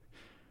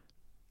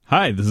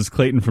Hi, this is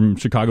Clayton from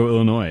Chicago,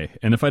 Illinois.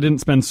 And if I didn't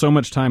spend so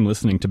much time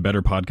listening to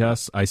better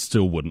podcasts, I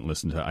still wouldn't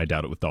listen to I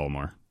Doubt It with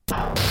Dollamore.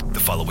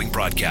 The following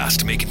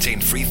broadcast may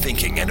contain free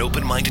thinking and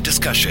open-minded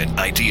discussion,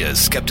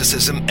 ideas,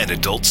 skepticism, and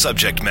adult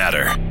subject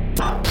matter.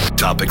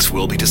 Topics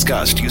will be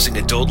discussed using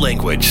adult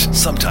language,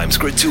 sometimes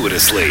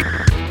gratuitously.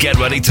 Get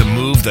ready to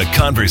move the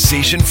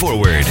conversation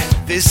forward.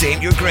 This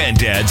ain't your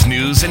granddad's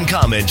news and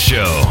comment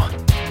show.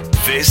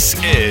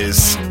 This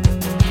is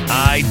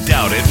I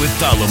Doubt It with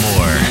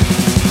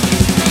Dollamore.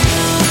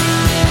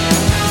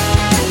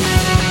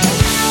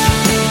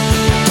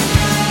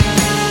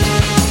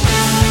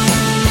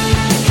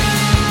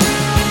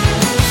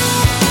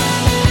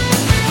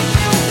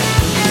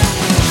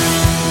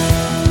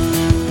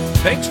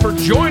 Thanks for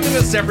joining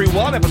us,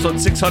 everyone. Episode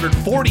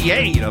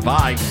 648 of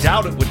I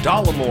Doubt It with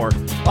Dollamore.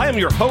 I am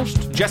your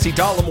host, Jesse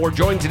Dollamore,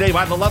 joined today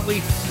by the lovely,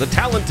 the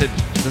talented,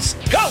 the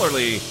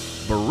scholarly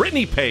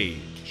Brittany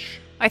Page.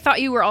 I thought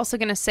you were also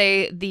going to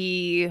say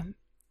the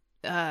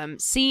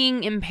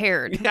seeing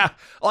impaired. Yeah,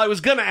 well, I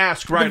was going to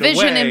ask right away. The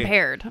vision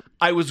impaired.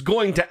 I was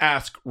going to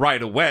ask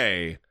right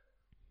away,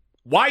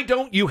 why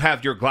don't you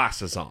have your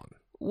glasses on?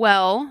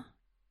 Well,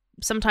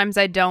 sometimes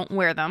I don't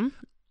wear them.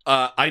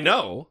 I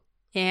know.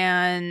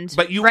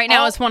 But right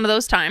now it's one of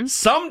those times.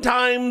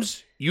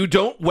 Sometimes you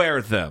don't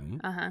wear them,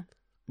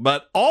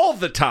 but all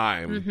the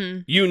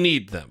time you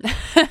need them.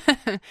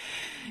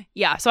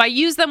 Yeah, so I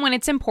use them when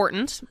it's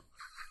important.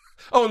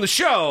 Oh, in the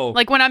show?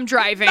 Like when I'm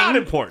driving. Not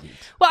important.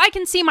 Well, I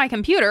can see my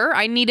computer.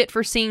 I need it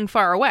for seeing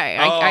far away.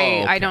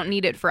 Okay. I don't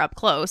need it for up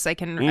close. I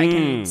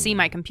can see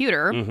my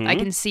computer. I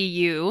can see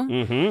you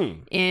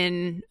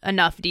in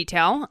enough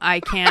detail.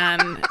 I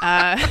can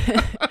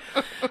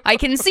I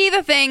can see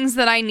the things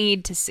that I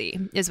need to see,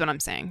 is what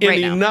I'm saying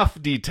right now. In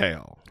enough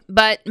detail.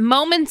 But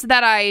moments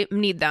that I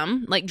need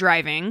them, like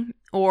driving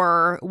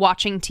or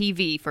watching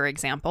TV, for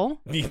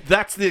example.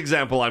 That's the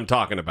example I'm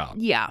talking about.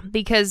 Yeah,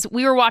 because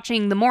we were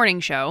watching The Morning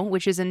Show,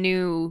 which is a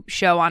new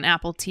show on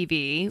Apple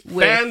TV.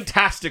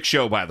 Fantastic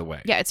show, by the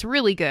way. Yeah, it's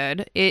really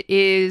good. It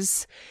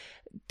is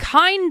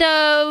kind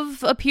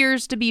of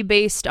appears to be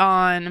based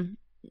on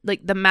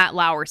like the Matt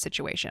Lauer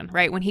situation,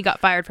 right? When he got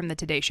fired from the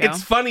Today Show.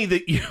 It's funny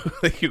that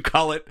you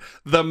call it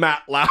the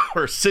Matt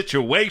Lauer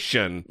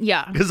situation.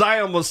 Yeah. Because I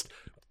almost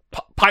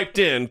piped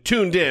in,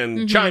 tuned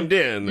in, chimed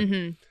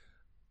in,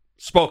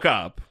 spoke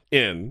up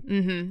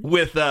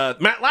with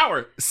Matt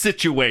Lauer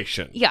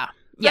situation. Yeah.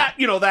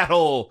 That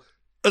whole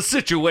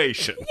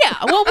situation. Yeah.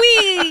 Well,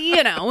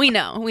 we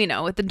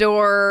know with the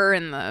door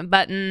and the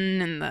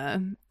button and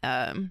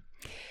the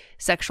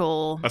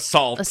sexual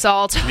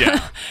assault.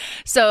 Yeah.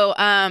 So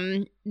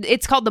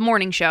it's called The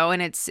Morning Show,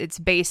 and it's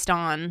based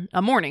on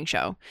a morning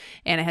show,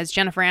 and it has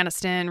Jennifer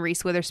Aniston,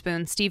 Reese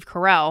Witherspoon, Steve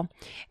Carell,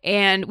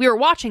 and we were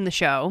watching the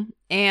show,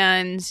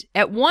 and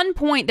at one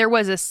point there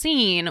was a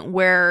scene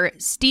where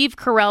Steve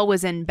Carell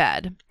was in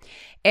bed,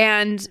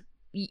 and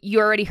you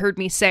already heard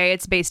me say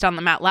it's based on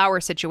the Matt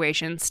Lauer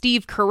situation.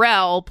 Steve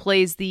Carell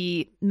plays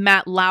the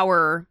Matt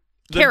Lauer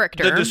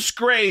character, the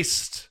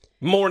disgraced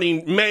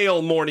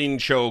male morning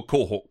show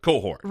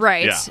cohort.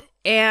 Right. Yeah.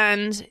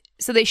 And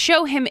so they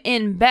show him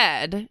in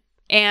bed,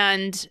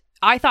 and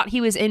I thought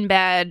he was in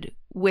bed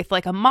with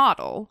like a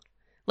model,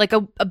 like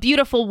a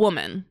beautiful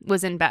woman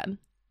was in bed.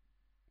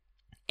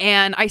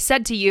 And I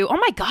said to you, "Oh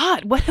my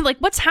God,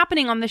 what's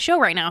happening on the show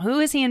right now? Who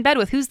is he in bed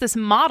with? Who's this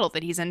model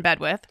that he's in bed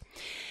with?"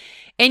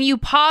 And you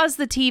pause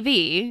the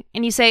TV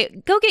and you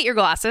say, "Go get your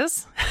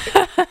glasses."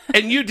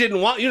 And you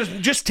didn't want,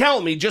 just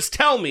tell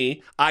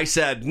me. I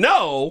said,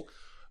 "No.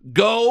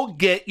 Go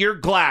get your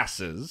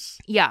glasses."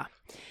 Yeah.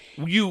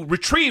 You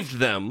retrieved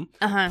them,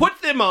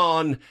 put them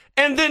on,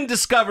 and then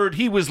discovered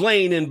he was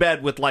laying in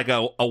bed with like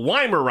a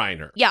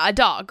Weimaraner. Yeah, a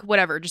dog,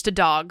 whatever. Just a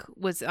dog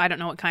was, I don't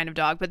know what kind of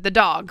dog, but the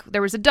dog.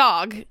 There was a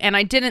dog, and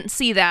I didn't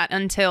see that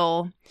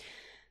until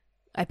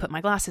I put my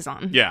glasses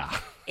on. Yeah.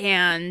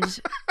 And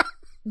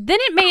then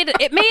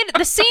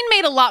the scene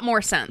made a lot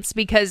more sense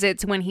because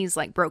it's when he's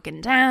like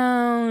broken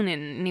down,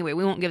 and anyway,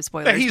 we won't give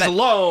spoilers. He's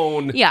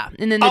alone. Yeah,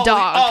 and then the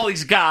dog. All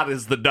he's got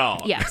is the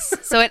dog. Yes,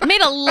 so it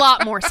made a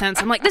lot more sense.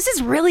 I'm like, this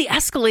is really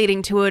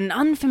escalating to an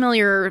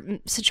unfamiliar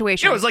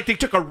situation. Yeah, it was like they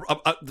took a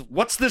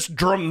what's this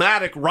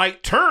dramatic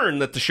right turn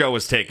that the show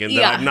has taken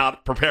that I'm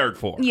not prepared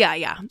for.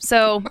 Yeah.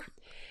 So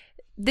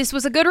this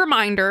was a good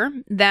reminder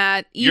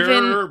that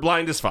even you're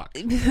blind as fuck.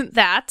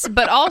 That,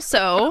 but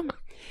also,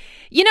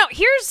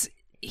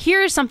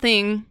 here's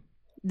something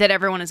that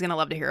everyone is going to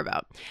love to hear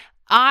about.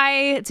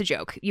 It's a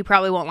joke. You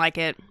probably won't like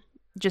it.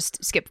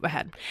 Just skip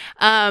ahead.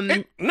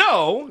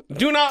 No,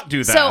 do not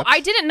do that. So I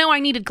didn't know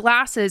I needed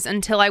glasses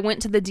until I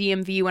went to the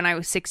DMV when I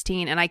was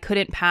 16 and I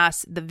couldn't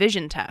pass the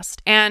vision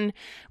test. And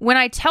when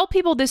I tell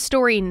people this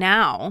story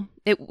now,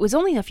 it was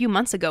only a few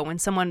months ago when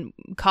someone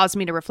caused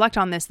me to reflect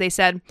on this. They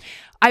said,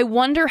 "I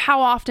wonder how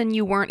often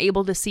you weren't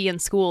able to see in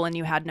school and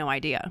you had no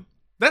idea."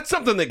 That's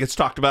something that gets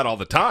talked about all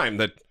the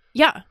time.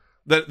 Yeah.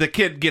 The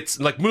kid gets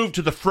like moved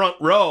to the front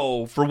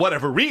row for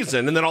whatever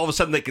reason, and then all of a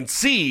sudden they can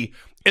see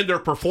And their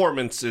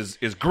performance is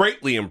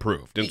greatly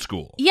improved in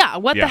school. Yeah,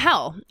 what the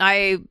hell?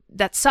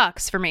 That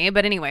sucks for me,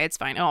 but anyway, it's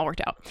fine. It all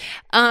worked out.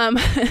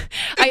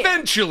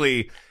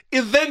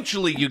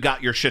 Eventually you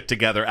got your shit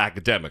together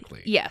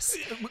academically. Yes.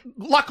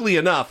 Luckily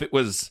enough, it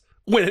was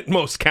when it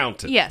most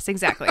counted. Yes,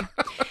 exactly.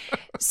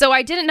 So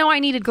I didn't know I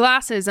needed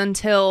glasses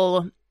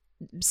until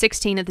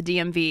 16 at the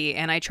DMV,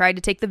 and I tried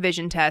to take the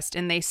vision test,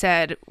 and they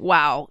said,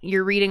 wow,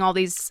 you're reading all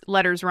these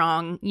letters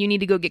wrong. You need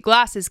to go get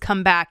glasses,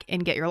 come back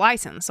and get your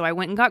license. So I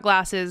went and got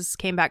glasses,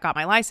 came back, got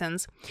my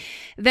license.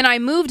 Then I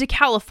moved to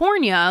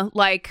California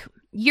like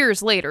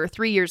years later,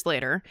 3 years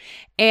later,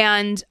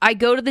 and I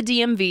go to the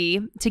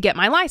DMV to get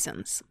my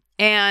license.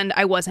 And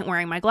I wasn't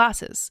wearing my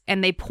glasses.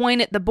 And they point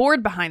at the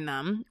board behind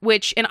them,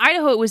 which in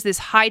Idaho, it was this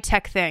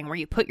high-tech thing where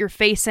you put your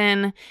face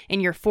in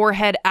and your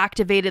forehead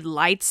activated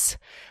lights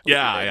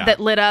that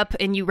lit up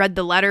and you read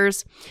the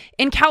letters.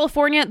 In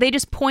California, they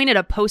just pointed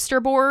a poster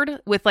board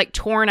with like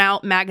torn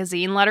out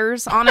magazine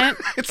letters on it.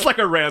 It's like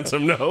a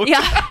ransom note.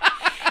 Yeah.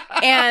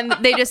 And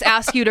they just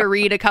ask you to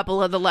read a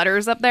couple of the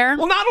letters up there.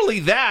 Well, not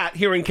only that,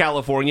 here in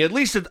California, at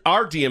least at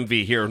our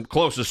DMV here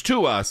closest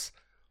to us,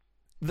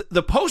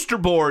 the poster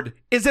board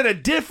is at a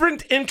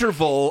different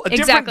interval,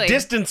 different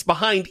distance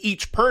behind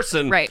each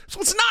person. Right. So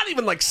it's not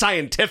even like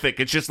scientific.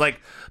 It's just like,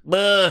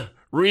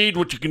 read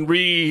what you can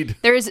read.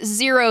 There's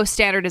zero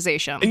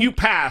standardization. And you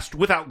passed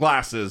without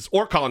glasses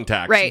or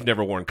contacts. Right. You've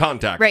never worn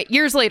contacts. Right.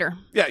 Years later.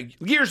 Yeah.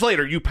 Years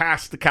later, you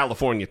passed the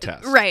California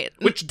test. Right.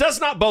 Which does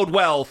not bode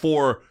well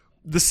for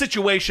the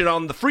situation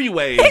on the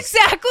freeways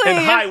exactly.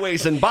 and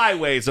highways and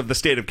byways of the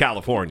state of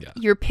California.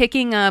 You're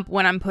picking up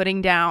what I'm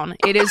putting down.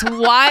 It is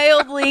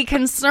wildly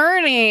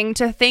concerning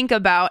to think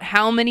about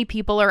how many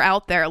people are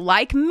out there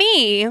like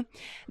me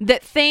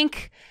that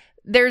think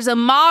there's a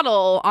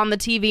model on the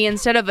TV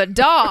instead of a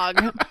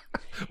dog.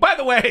 By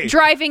the way,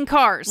 driving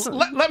cars.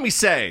 Let me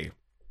say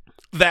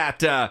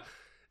that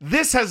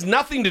this has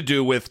nothing to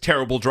do with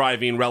terrible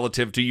driving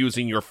relative to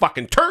using your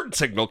fucking turn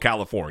signal,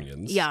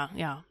 Californians.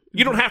 Yeah.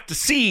 You don't have to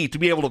see to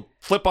be able to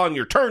flip on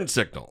your turn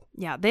signal.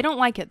 Yeah, they don't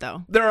like it,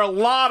 though. There are a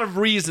lot of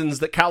reasons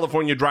that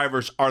California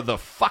drivers are the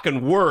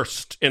fucking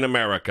worst in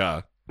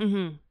America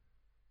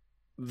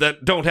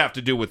that don't have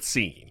to do with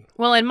seeing.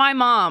 Well, and my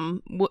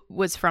mom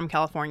was from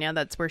California.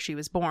 That's where she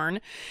was born.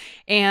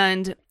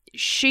 And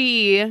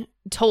she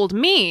told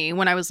me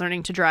when I was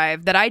learning to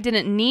drive that I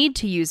didn't need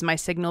to use my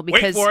signal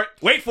because...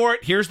 Wait for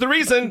it. Here's the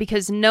reason.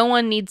 Because no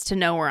one needs to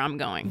know where I'm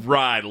going.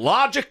 Right.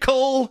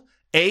 Logical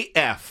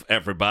AF,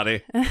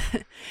 everybody.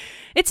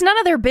 It's none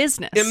of their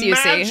business, you see.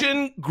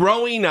 Imagine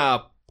growing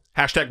up,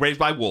 #raised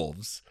by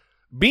wolves,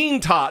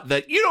 being taught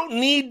that you don't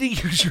need to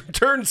use your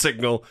turn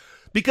signal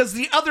because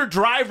the other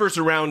drivers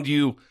around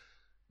you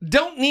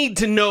don't need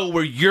to know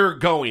where you're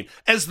going.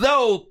 As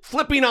though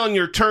flipping on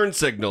your turn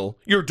signal,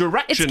 your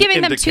direction It's giving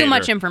indicator, them too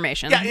much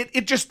information. Yeah,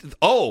 it just,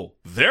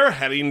 they're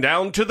heading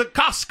down to the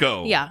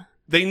Costco. Yeah.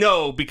 They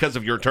know because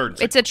of your turn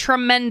signal. It's a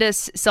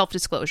tremendous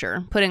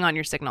self-disclosure, putting on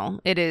your signal.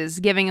 It is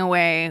giving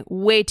away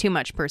way too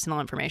much personal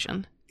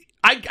information.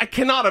 I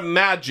cannot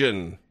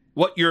imagine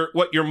what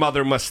your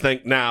mother must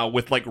think now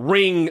with like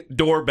Ring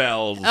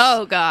doorbells.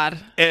 Oh, God.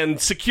 And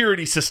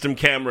security system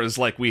cameras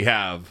like we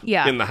have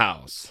in the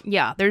house.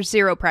 Yeah, there's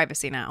zero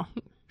privacy now.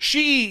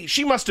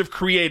 She must have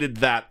created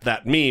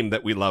that meme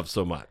that we love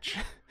so much.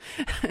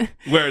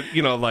 Where,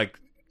 like...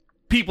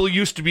 people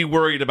used to be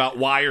worried about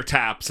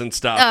wiretaps and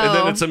stuff. Oh. And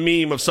then it's a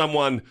meme of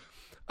someone,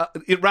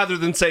 rather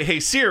than say, hey,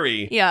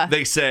 Siri,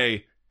 they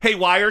say, hey,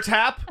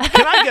 wiretap,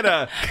 can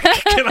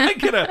I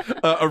get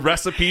a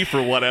recipe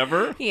for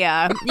whatever?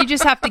 Yeah, you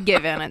just have to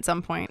give in at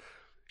some point.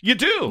 You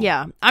do.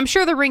 Yeah. I'm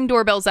sure the Ring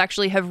doorbells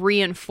actually have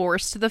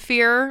reinforced the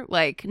fear,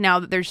 like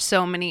now that there's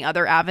so many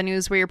other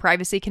avenues where your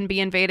privacy can be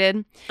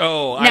invaded.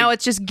 Now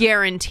it's just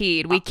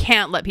guaranteed. We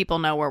can't let people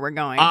know where we're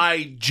going.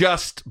 I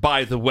just,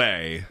 by the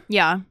way...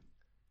 Yeah.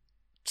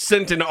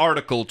 Sent an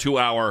article to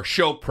our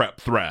show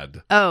prep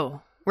thread.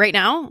 Oh, right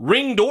now?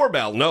 Ring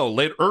doorbell. No,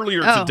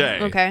 earlier today.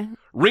 Okay.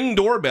 Ring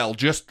doorbell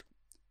just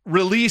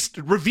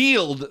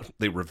revealed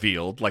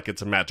like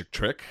it's a magic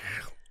trick.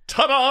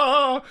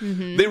 Ta-da!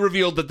 Mm-hmm. They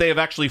revealed that they have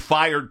actually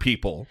fired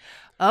people.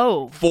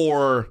 Oh.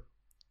 For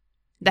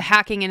the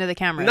hacking into the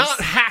cameras.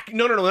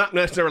 Not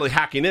necessarily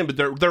hacking in, but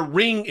they're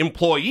Ring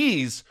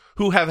employees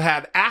who have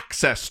had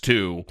access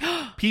to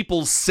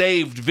people's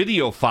saved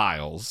video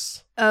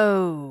files.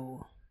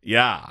 Oh.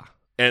 Yeah.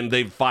 And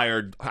they've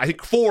fired, I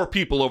think, 4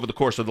 people over the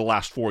course of the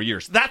last 4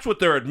 years. That's what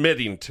they're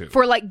admitting to.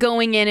 For, like,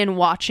 going in and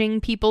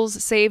watching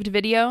people's saved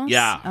videos?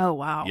 Yeah. Oh,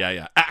 wow.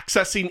 Yeah.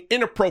 Accessing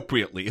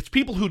inappropriately. It's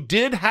people who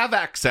did have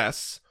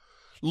access,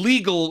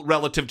 legal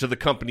relative to the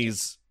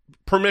company's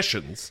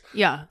permissions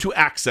to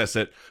access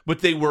it,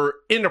 but they were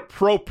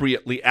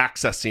inappropriately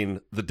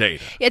accessing the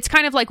data. It's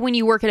kind of like when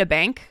you work at a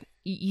bank,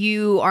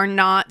 you are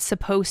not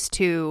supposed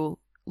to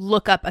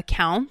look up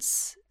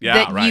accounts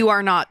you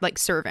are not like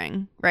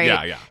serving, right?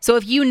 Yeah. So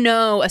if you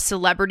know a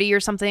celebrity or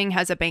something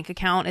has a bank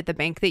account at the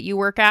bank that you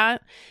work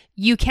at,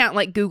 you can't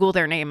like Google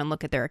their name and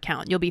look at their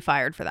account. You'll be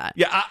fired for that.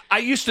 Yeah, I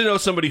used to know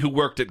somebody who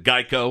worked at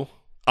Geico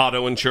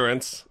auto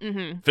insurance.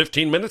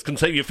 15 minutes can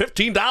save you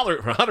 $15 or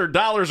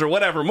 $100 or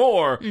whatever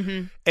more.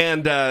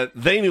 And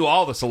they knew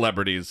all the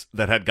celebrities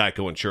that had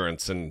Geico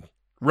insurance and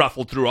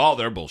ruffled through all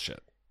their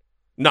bullshit.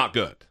 Not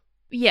good.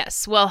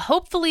 Yes. Well,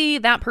 hopefully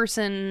that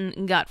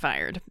person got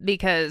fired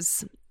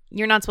because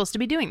you're not supposed to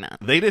be doing that.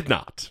 They did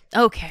not.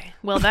 Okay.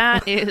 Well,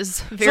 that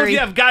is very... So if you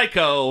have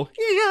Geico,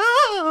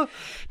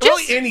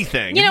 really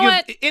anything. You know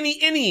what?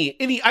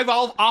 Any. I've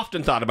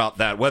often thought about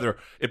that, whether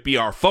it be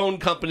our phone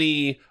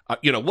company,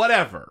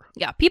 whatever.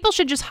 Yeah. People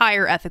should just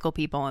hire ethical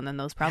people and then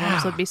those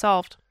problems would be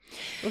solved.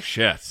 Oh,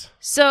 shit.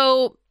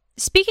 So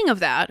speaking of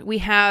that, we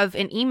have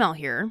an email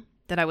here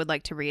that I would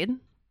like to read.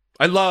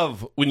 I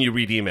love when you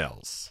read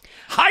emails.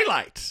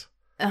 Highlight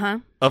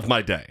of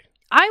my day.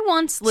 I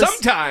once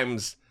listened...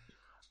 Sometimes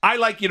I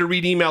like you to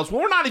read emails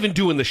when we're not even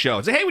doing the show.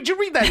 Say, hey, would you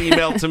read that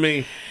email to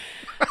me?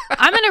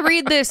 I'm going to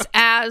read this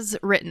as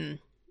written.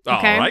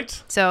 Okay? All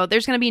right. So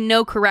there's going to be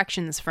no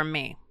corrections from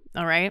me.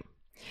 All right.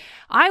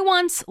 I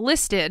once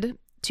listed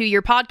to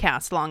your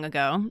podcast long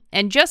ago,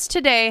 and just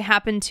today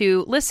happened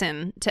to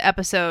listen to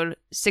episode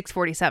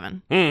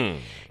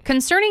 647.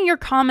 Concerning your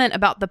comment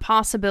about the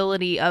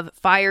possibility of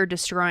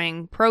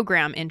fire-destroying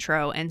program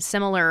intro and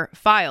similar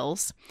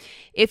files,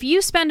 if you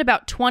spend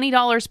about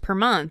 $20 per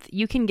month,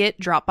 you can get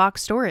Dropbox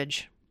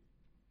storage.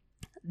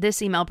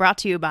 This email brought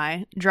to you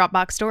by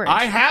Dropbox Storage.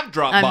 I have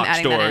Dropbox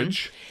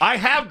storage. I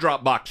have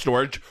Dropbox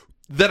storage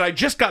that I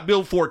just got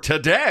billed for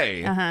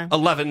today,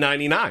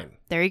 $11.99.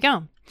 There you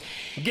go.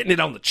 I'm getting it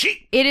on the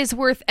cheap. It is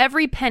worth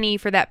every penny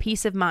for that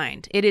peace of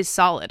mind. It is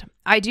solid.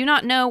 I do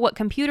not know what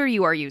computer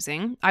you are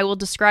using. I will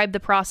describe the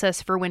process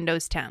for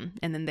Windows 10,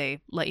 and then they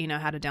let you know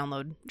how to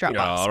download Dropbox.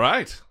 All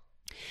right.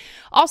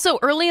 Also,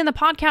 early in the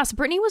podcast,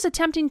 Brittany was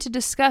attempting to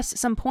discuss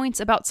some points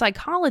about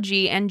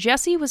psychology, and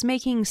Jesse was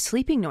making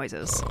sleeping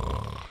noises.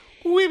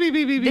 Let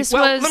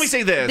me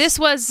say this. This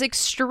was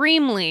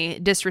extremely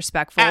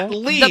disrespectful. At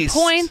least. The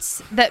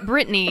points that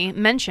Brittany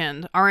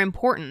mentioned are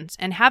important,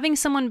 and having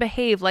someone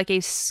behave like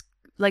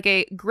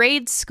a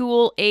grade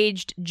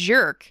school-aged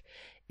jerk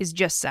is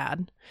just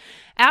sad.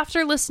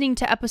 After listening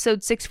to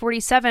episode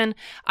 647,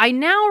 I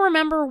now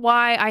remember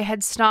why I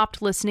had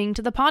stopped listening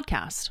to the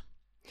podcast.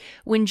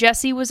 When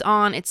Jesse was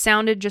on, it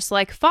sounded just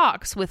like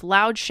Fox with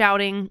loud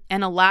shouting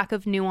and a lack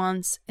of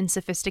nuance and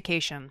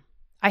sophistication.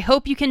 I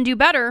hope you can do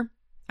better.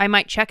 I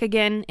might check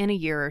again in a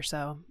year or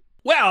so.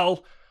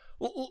 Well,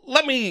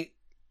 let me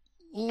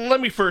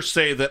first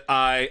say that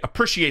I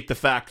appreciate the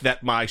fact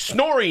that my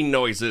snoring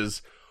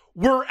noises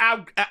were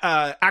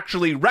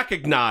actually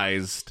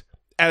recognized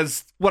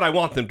as what I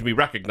want them to be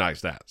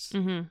recognized as.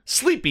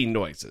 Sleeping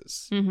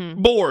noises.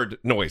 Bored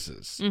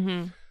noises.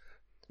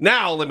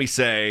 Now, let me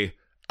say,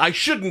 I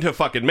shouldn't have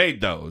fucking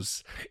made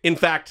those. In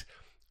fact,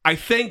 I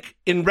think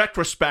in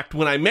retrospect,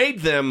 when I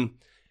made them,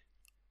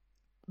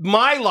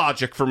 my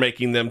logic for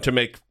making them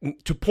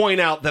to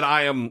point out that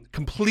I am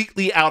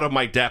completely out of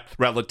my depth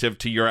relative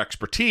to your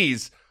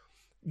expertise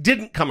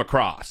didn't come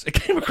across. It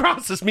came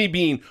across as me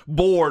being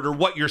bored or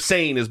what you're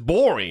saying is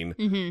boring.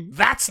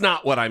 That's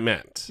not what I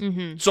meant.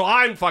 So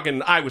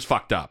I was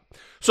fucked up.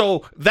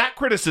 So that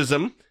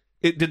criticism,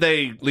 did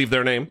they leave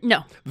their name?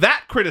 No.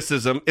 That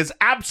criticism is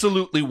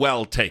absolutely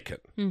well taken.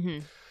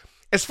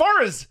 As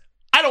far as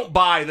I don't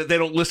buy that they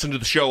don't listen to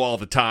the show all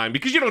the time,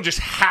 because you don't just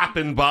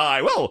happen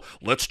by, well,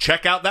 let's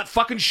check out that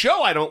fucking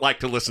show I don't like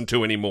to listen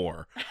to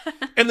anymore.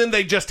 And then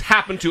they just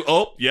happen to,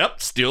 oh,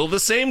 yep, still the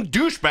same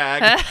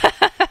douchebag.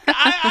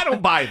 I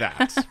don't buy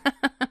that.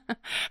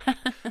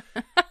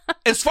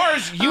 As far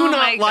as you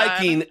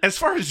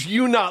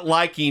not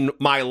liking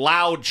my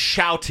loud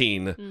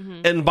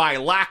shouting and my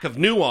lack of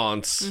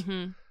nuance,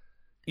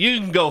 you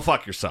can go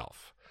fuck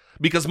yourself.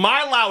 Because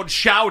my loud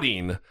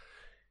shouting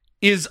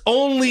is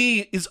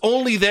only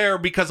there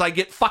because I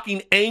get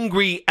fucking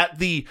angry at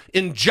the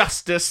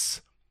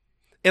injustice,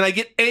 and I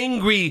get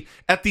angry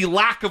at the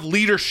lack of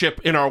leadership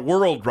in our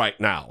world right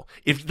now.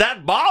 If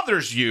that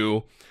bothers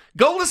you,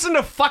 go listen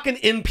to fucking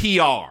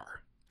NPR.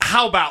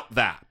 How about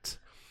that?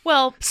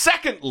 Well,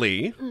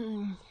 Secondly,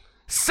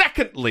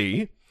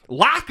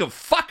 lack of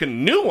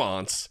fucking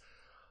nuance.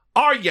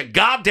 Are you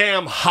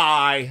goddamn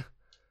high?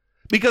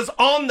 Because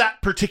on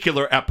that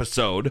particular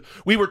episode,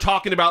 we were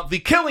talking about the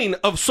killing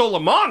of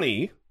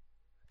Qasem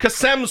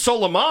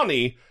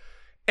Soleimani,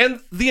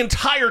 and the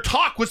entire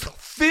talk was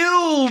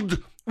filled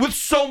with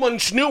so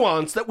much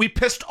nuance that we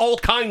pissed all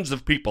kinds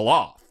of people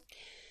off.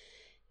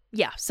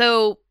 Yeah,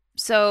 so...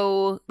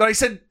 But I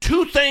said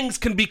two things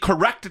can be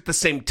correct at the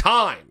same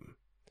time.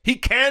 He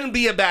can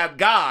be a bad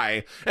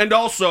guy, and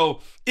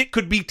also, it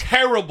could be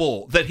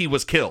terrible that he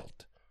was killed.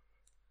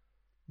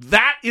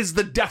 That is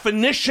the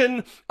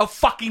definition of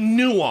fucking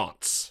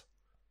nuance.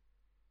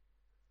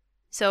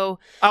 So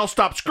I'll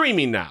stop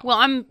screaming now.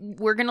 Well,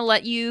 we're going to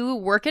let you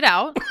work it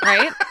out,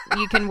 right?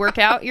 You can work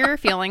out your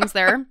feelings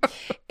there.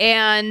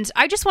 And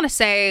I just want to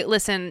say,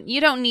 listen,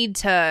 you don't need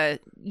to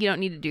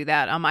do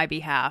that on my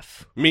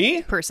behalf.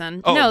 Me?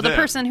 Person. Oh, no, the them.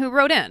 person who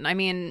wrote in. I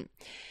mean,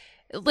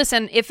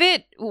 listen, if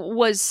it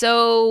was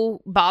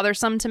so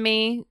bothersome to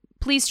me,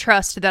 please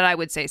trust that I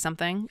would say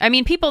something. I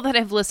mean, people that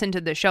have listened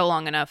to the show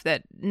long enough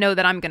that know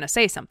that I'm going to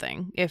say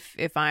something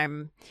if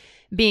I'm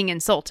being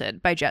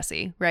insulted by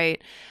Jesse,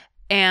 right?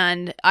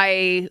 And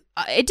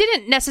it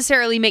didn't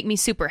necessarily make me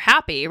super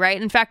happy,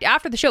 right? In fact,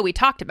 after the show, we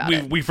talked about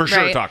it. We for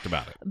sure talked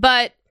about it.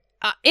 But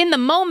in the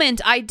moment,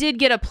 I did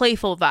get a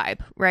playful vibe,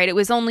 right? It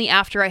was only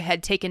after I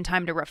had taken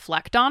time to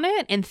reflect on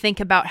it and think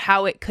about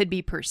how it could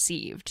be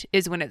perceived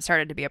is when it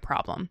started to be a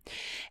problem.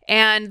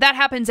 And that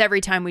happens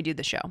every time we do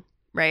the show,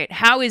 right?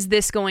 How is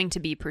this going to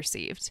be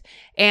perceived?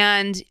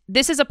 And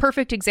this is a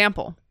perfect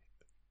example.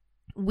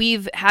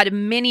 We've had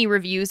many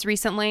reviews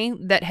recently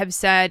that have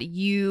said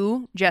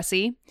you,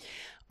 Jesse,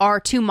 are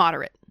too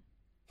moderate,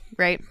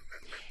 right?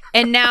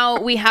 And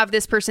now we have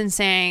this person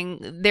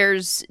saying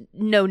there's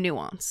no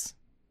nuance.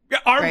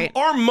 Yeah,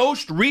 our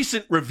most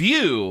recent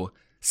review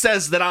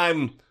says that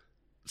I'm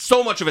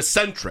so much of a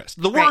centrist.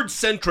 The word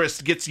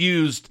centrist gets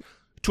used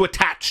to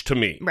attach to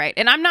me. Right.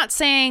 And I'm not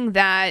saying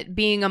that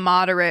being a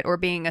moderate or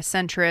being a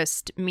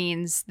centrist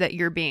means that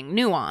you're being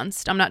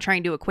nuanced. I'm not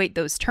trying to equate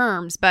those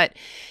terms, but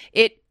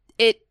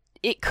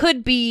it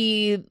could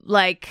be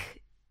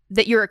like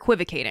that you're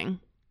equivocating,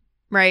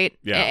 right?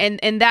 Yeah.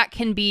 And that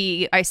can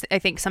be, I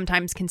think,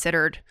 sometimes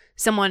considered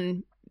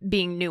someone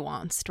being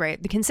nuanced,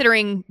 right?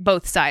 Considering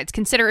both sides,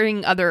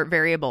 considering other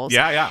variables.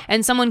 Yeah.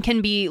 And someone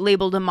can be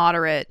labeled a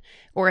moderate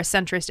or a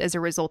centrist as a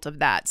result of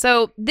that.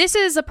 So this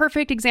is a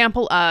perfect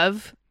example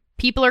of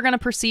people are going to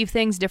perceive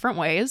things different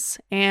ways,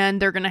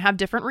 and they're going to have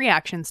different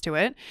reactions to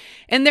it.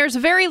 And there's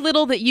very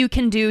little that you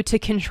can do to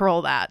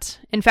control that.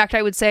 In fact,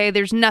 I would say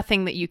there's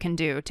nothing that you can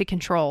do to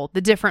control the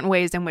different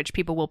ways in which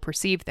people will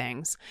perceive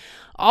things.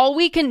 All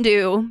we can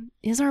do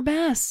is our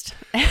best.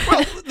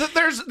 Well,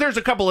 there's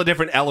a couple of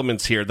different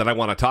elements here that I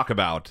want to talk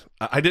about.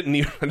 I didn't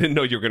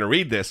know you were going to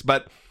read this,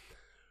 but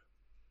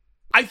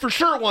I for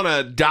sure want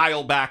to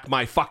dial back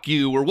my fuck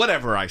you or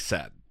whatever I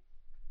said.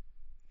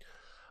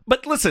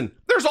 But listen,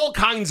 there's all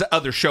kinds of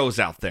other shows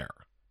out there.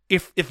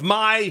 If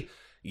my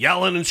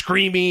yelling and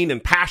screaming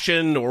and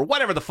passion or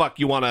whatever the fuck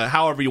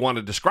however you want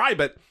to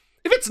describe it,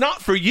 if it's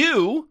not for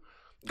you,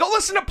 go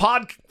listen to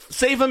Pod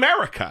Save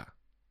America.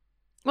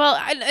 Well,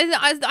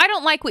 I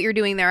don't like what you're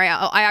doing there.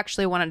 I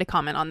actually wanted to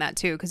comment on that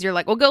too, because you're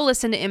like, well, go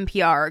listen to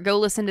NPR, or go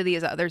listen to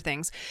these other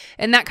things.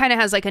 And that kind of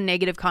has like a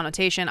negative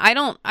connotation.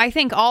 I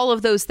think all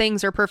of those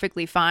things are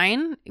perfectly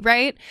fine,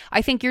 right?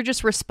 I think you're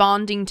just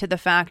responding to the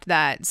fact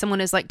that someone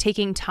is like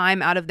taking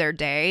time out of their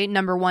day,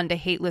 number one, to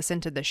hate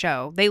listen to the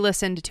show. They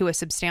listened to a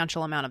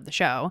substantial amount of the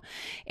show.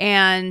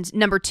 And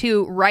number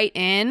two, write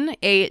in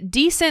a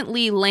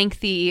decently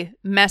lengthy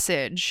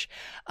message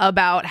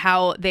about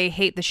how they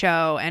hate the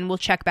show, and we'll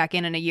check back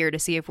in a year to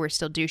see if we're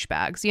still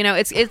douchebags. You know,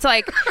 it's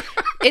like,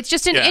 it's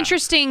just an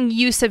interesting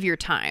use of your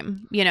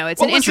time. You know,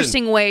 it's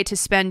interesting way to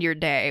spend your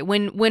day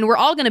when we're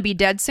all going to be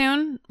dead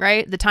soon,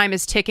 right? The time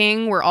is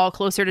ticking. We're all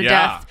closer to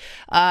death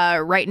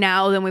right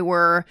now than we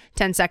were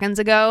 10 seconds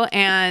ago.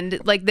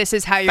 And like, this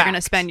is how you're going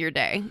to spend your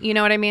day. You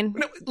know what I mean?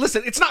 No,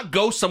 listen, it's not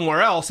go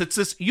somewhere else. It's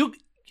this,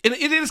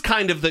 it is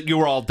kind of that you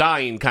were all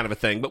dying kind of a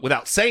thing, but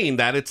without saying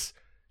that, it's,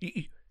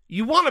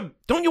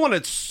 don't you want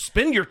to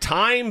spend your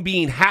time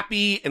being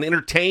happy and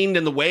entertained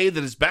in the way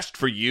that is best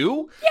for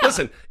you? Yeah.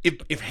 Listen,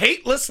 if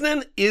hate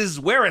listening is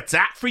where it's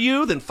at for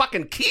you, then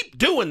fucking keep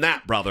doing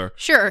that, brother.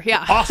 Sure,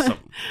 yeah. Awesome.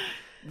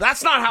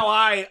 That's not how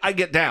I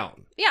get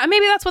down. Yeah,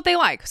 maybe that's what they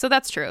like. So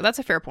that's true. That's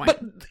a fair point.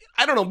 But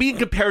I don't know, being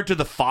compared to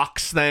the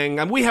Fox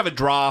thing, we have a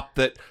drop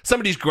that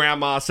somebody's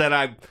grandma said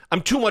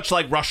I'm too much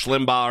like Rush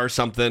Limbaugh or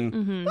something.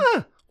 Mm-hmm.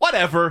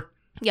 Whatever.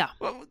 Yeah.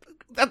 Well,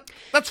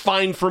 that's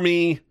fine for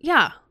me.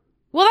 Yeah.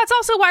 Well, that's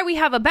also why we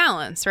have a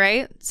balance,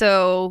 right?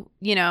 So,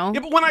 you know.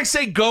 Yeah, but when I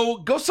say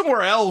go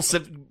somewhere else,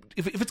 if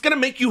it's going to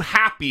make you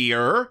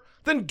happier,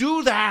 then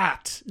do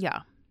that.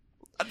 Yeah.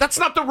 That's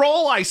not the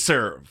role I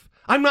serve.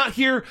 I'm not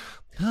here,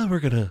 we're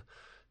going to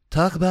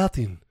talk about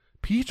the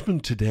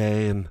impeachment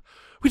today, and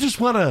we just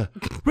want to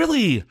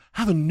really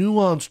have a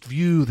nuanced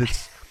view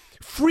that's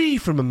free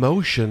from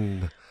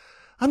emotion.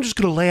 I'm just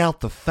going to lay out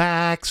the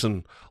facts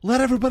and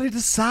let everybody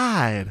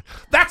decide.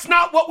 That's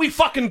not what we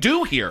fucking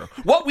do here.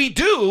 What we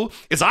do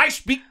is I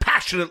speak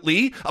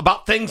passionately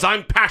about things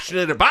I'm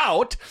passionate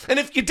about, and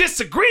if you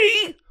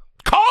disagree,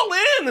 call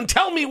in and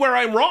tell me where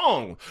I'm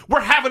wrong.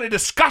 We're having a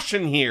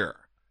discussion here.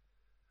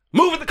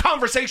 Moving the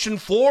conversation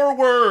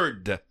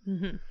forward.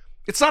 Mm-hmm.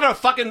 It's not a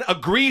fucking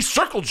agree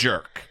circle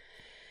jerk.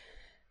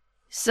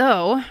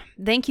 So,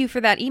 thank you for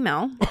that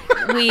email.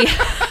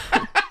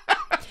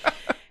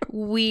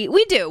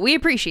 We do. We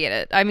appreciate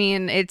it. I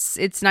mean,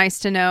 it's nice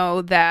to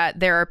know that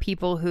there are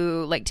people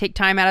who like take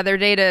time out of their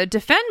day to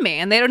defend me,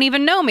 and they don't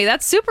even know me.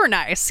 That's super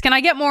nice. Can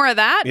I get more of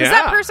that? Yeah. Does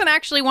that person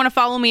actually want to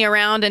follow me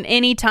around, and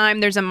anytime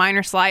there's a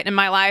minor slight in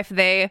my life,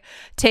 they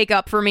take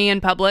up for me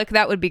in public?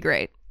 That would be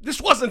great.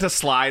 This wasn't a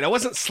slide. I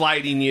wasn't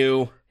sliding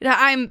you.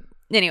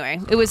 Anyway,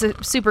 it was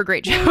a super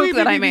great joke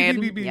that I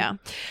made. Yeah.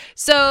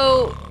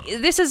 So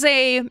this is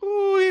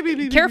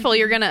careful,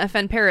 you're going to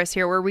offend Paris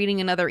here. We're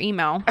reading another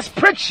email. That's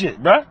prick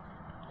shit, bruh.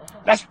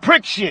 That's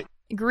prick shit.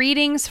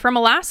 Greetings from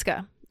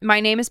Alaska. My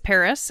name is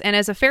Paris, and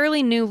as a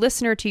fairly new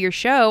listener to your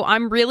show,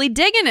 I'm really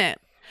digging it.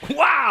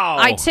 Wow.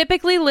 I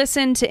typically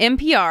listen to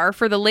NPR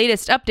for the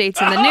latest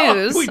updates in the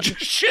news. We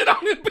just shit on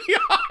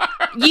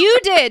NPR. You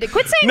did.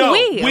 Quit saying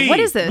we. What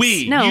is this?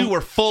 No. You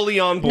were fully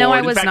on board. No,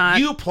 I was in fact, not.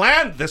 You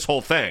planned this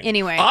whole thing.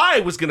 Anyway.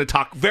 I was going to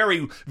talk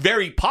very,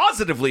 very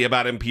positively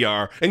about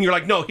NPR, and you're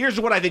like, no, here's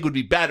what I think would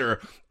be better.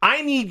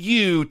 I need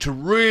you to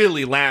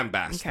really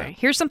lambast them. Okay,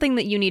 here's something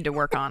that you need to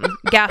work on.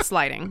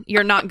 Gaslighting.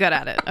 You're not good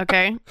at it,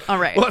 okay? All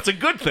right. Well, that's a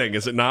good thing,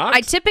 is it not?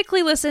 I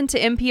typically listen to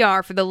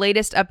NPR for the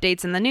latest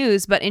updates in the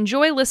news, but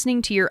enjoy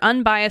listening to your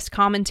unbiased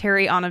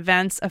commentary on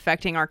events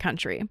affecting our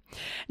country.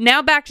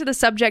 Now back to the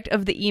subject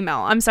of the email.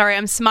 I'm sorry,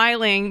 I'm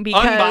smiling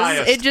because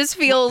Unbiased. it just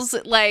feels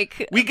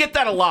like... We get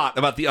that a lot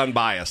about the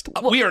unbiased.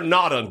 We are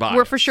not unbiased.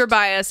 We're for sure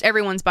biased.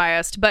 Everyone's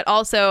biased. But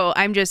also,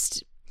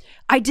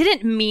 I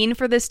didn't mean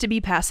for this to be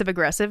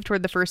passive-aggressive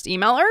toward the first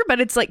emailer, but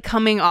it's like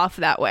coming off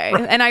that way.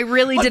 And I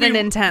really didn't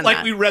intend that.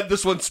 Like we read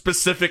this one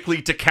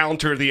specifically to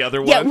counter the other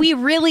one. Yeah, we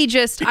really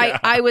just, yeah.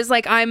 I was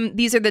like,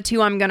 these are the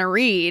two I'm going to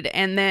read.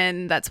 And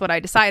then that's what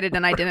I decided.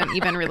 And I didn't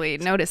even really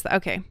notice that.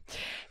 Okay.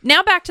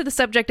 Now back to the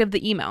subject of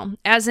the email.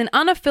 As an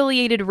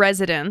unaffiliated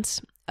resident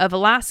of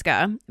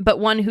Alaska, but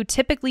one who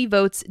typically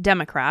votes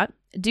Democrat,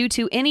 due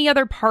to any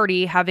other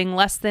party having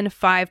less than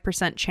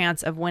 5%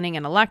 chance of winning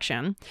an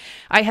election,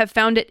 I have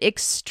found it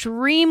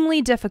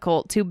extremely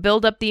difficult to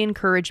build up the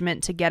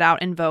encouragement to get out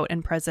and vote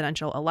in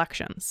presidential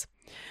elections.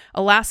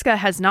 Alaska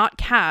has not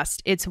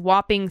cast its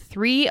whopping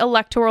 3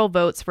 electoral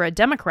votes for a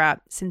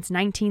Democrat since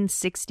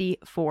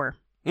 1964.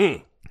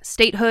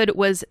 Statehood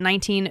was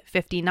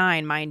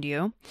 1959, mind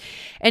you,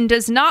 and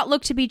does not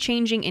look to be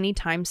changing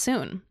anytime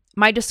soon.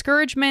 My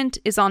discouragement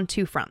is on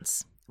 2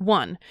 fronts.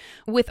 1,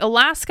 with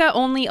Alaska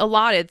only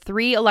allotted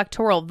 3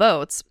 electoral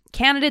votes,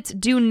 candidates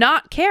do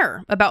not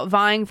care about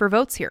vying for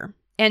votes here.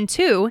 And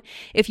 2,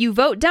 if you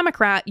vote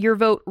Democrat, your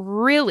vote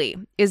really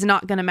is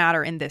not going to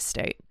matter in this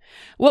state.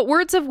 What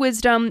words of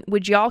wisdom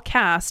would y'all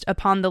cast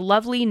upon the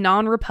lovely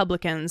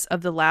non-Republicans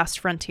of the last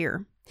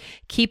frontier?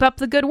 Keep up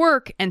the good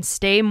work and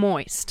stay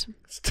moist.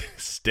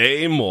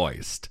 Stay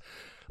moist.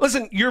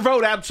 Listen, your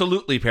vote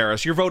absolutely,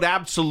 Paris. Your vote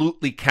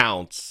absolutely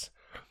counts.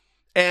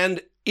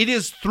 And it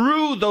is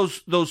through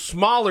those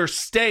smaller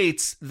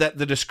states that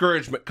the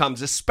discouragement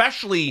comes,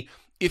 especially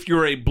if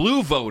you're a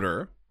blue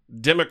voter,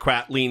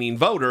 Democrat-leaning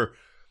voter,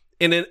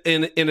 in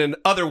an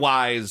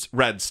otherwise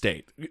red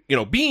state. You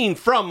know, being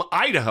from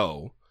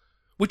Idaho,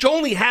 which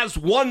only has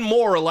 1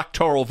 more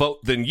electoral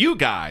vote than you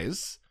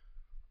guys,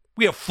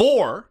 we have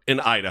 4 in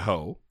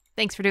Idaho.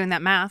 Thanks for doing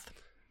that math.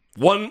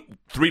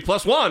 3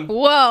 plus 1.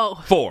 Whoa.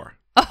 4.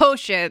 Oh,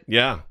 shit.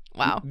 Yeah.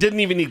 Wow. Didn't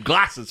even need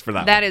glasses for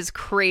that. That is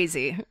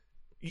crazy.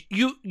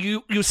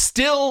 You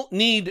still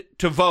need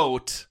to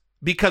vote,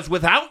 because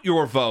without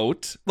your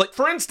vote, like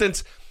for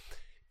instance,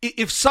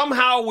 if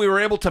somehow we were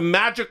able to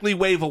magically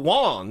wave a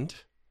wand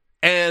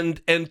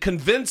and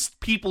convince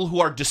people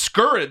who are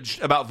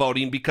discouraged about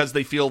voting because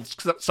they feel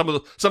some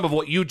of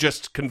what you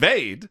just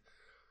conveyed,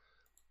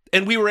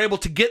 and we were able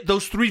to get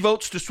those 3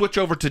 votes to switch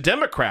over to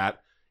Democrat,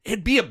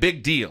 it'd be a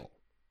big deal.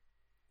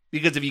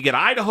 Because if you get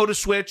Idaho to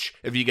switch,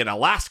 if you get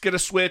Alaska to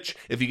switch,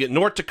 if you get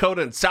North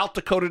Dakota and South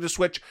Dakota to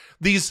switch,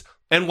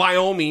 and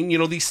Wyoming,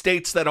 these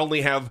states that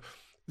only have,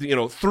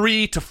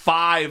 3 to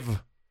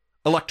 5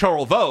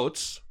 electoral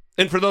votes.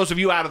 And for those of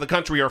you out of the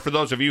country, or for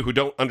those of you who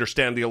don't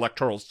understand the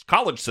electoral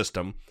college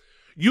system,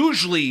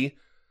 usually,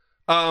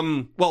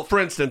 for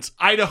instance,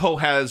 Idaho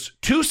has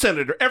 2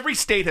 senators. Every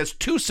state has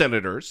 2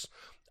 senators.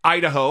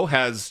 Idaho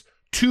has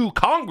 2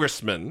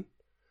 congressmen,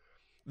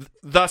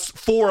 thus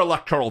 4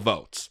 electoral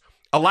votes.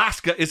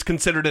 Alaska is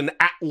considered an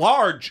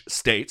at-large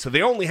state, so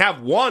they only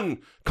have 1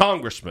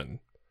 congressman.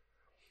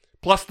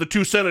 Plus the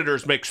 2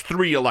 senators makes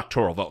 3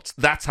 electoral votes.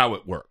 That's how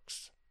it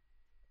works.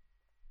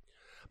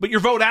 But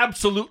your vote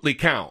absolutely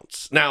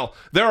counts. Now,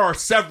 there are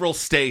several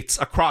states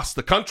across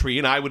the country,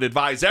 and I would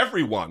advise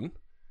everyone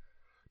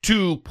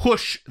to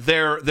push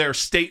their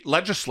state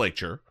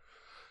legislature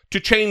to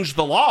change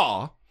the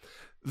law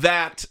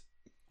that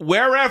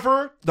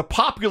wherever the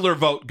popular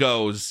vote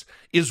goes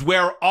is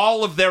where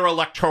all of their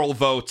electoral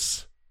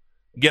votes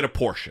get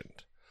apportioned.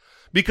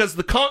 Because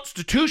the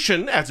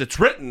Constitution, as it's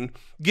written,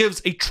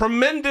 gives a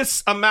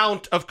tremendous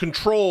amount of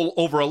control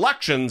over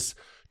elections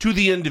to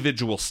the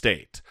individual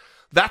state.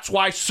 That's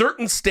why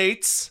certain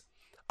states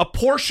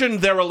apportion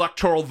their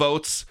electoral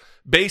votes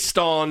based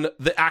on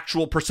the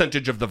actual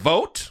percentage of the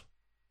vote.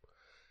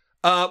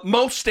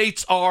 Most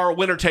states are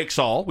winner takes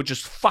all, which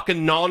is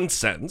fucking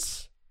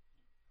nonsense.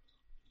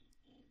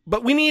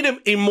 But we need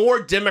a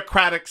more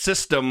democratic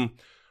system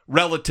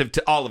relative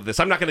to all of this.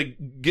 I'm not going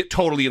to get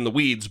totally in the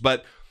weeds,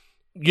 but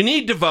you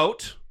need to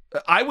vote.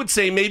 I would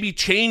say maybe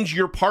change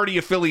your party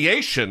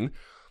affiliation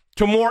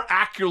to more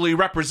accurately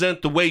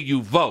represent the way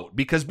you vote.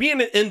 Because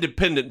being an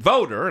independent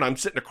voter, and I'm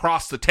sitting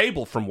across the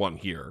table from one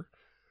here,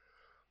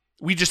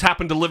 we just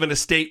happen to live in a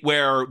state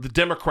where the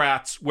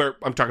Democrats, where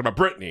I'm talking about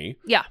Brittany,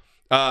 yeah,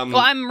 Well,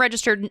 I'm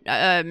registered,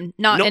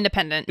 not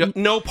independent.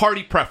 No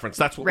party preference.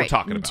 That's what we're Right.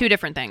 talking about. Two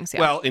different things.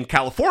 Yeah. Well, in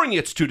California,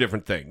 it's two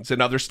different things. In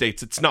other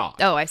states, it's not.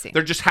 Oh, I see.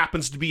 There just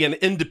happens to be an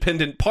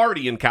independent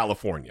party in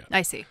California.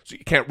 I see. So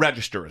you can't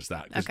register as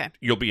that. 'Cause Okay.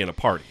 You'll be in a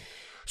party.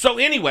 So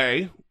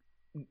anyway,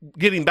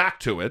 getting back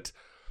to it,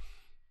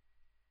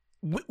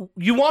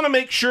 you want to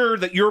make sure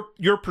that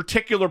your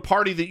particular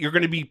party that you're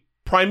going to be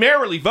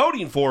primarily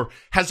voting for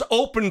has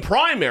open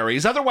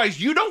primaries.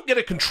 Otherwise, you don't get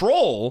to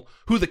control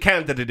who the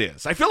candidate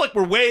is. I feel like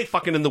we're way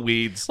fucking in the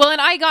weeds. Well,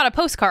 and I got a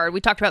postcard. We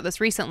talked about this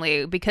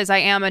recently because I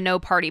am a no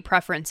party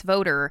preference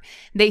voter.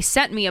 They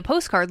sent me a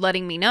postcard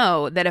letting me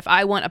know that if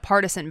I want a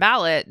partisan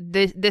ballot,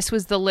 this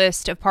was the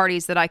list of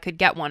parties that I could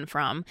get one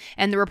from.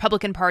 And the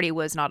Republican Party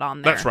was not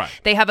on there. That's right.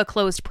 They have a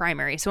closed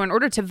primary. So in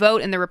order to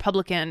vote in the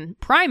Republican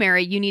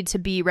primary, you need to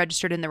be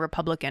registered in the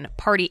Republican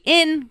Party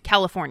in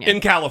California. In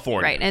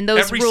California. Right. And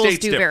those Every rules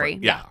state's do different. vary.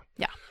 Yeah.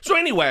 Yeah. So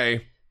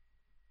anyway,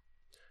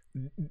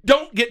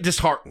 don't get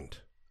disheartened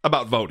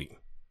about voting.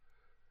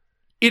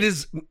 It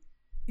is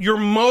your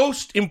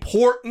most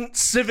important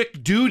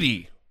civic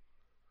duty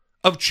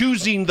of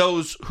choosing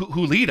those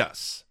who lead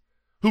us,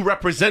 who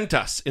represent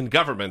us in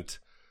government.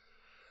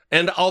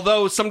 And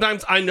although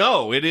sometimes I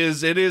know it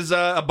is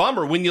a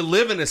bummer when you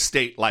live in a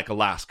state like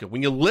Alaska,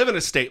 when you live in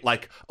a state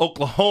like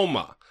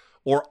Oklahoma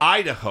or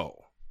Idaho,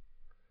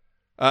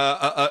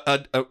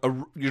 a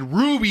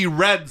ruby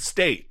red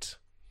state,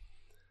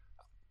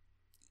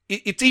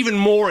 it's even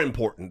more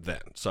important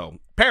then. So,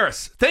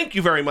 Paris, thank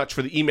you very much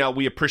for the email.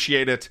 We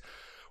appreciate it.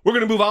 We're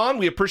going to move on.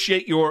 We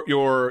appreciate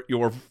your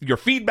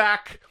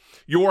feedback.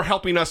 You're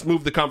helping us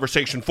move the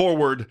conversation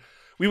forward.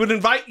 We would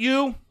invite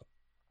you,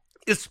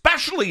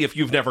 especially if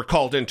you've never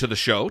called into the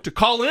show, to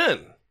call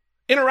in.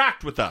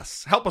 Interact with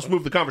us. Help us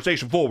move the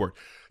conversation forward.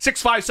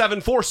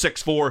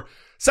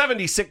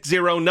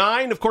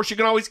 657-464-7609. Of course, you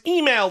can always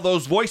email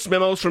those voice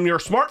memos from your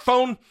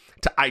smartphone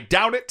to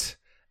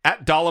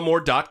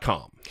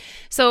idoubtit@dollamore.com.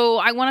 So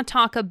I want to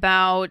talk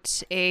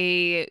about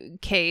a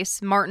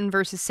case, Martin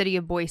versus City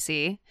of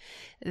Boise,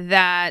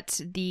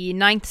 that the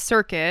Ninth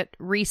Circuit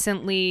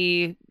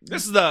recently...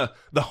 This is the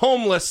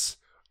homeless,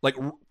 like,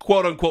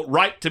 quote-unquote,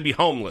 right to be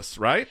homeless,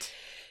 right?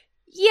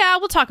 Yeah,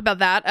 we'll talk about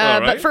that.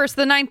 All right. But first,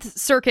 the Ninth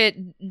Circuit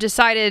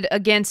decided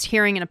against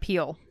hearing an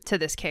appeal to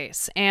this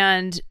case.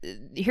 And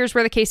here's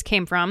where the case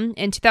came from.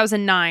 In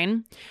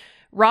 2009,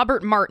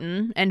 Robert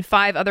Martin and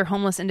 5 other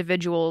homeless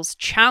individuals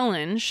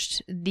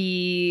challenged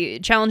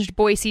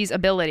Boise's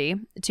ability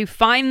to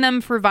fine them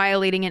for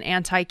violating an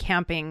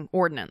anti-camping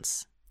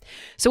ordinance.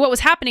 So what was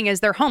happening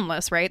is they're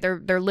homeless, right?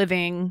 They're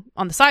living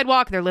on the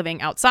sidewalk, they're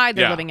living outside,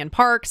 they're living in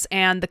parks,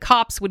 and the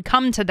cops would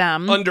come to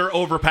them under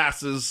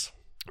overpasses.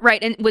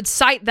 Right, and would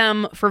cite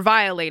them for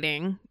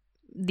violating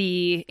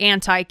the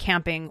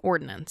anti-camping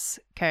ordinance,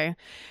 okay?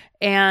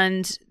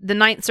 And the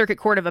Ninth Circuit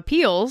Court of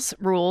Appeals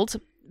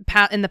ruled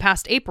in the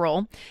past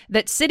April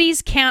that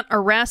cities can't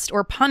arrest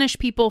or punish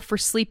people for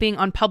sleeping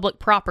on public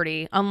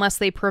property unless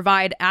they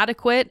provide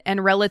adequate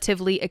and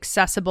relatively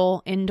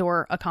accessible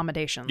indoor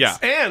accommodations. Yeah,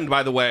 and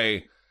by the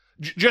way,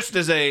 just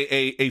as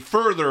a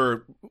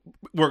further,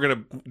 we're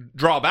going to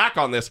draw back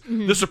on this,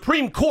 the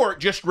Supreme Court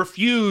just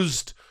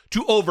refused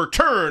to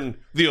overturn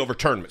the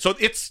overturnment. So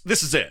this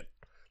is it.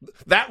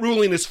 That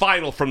ruling is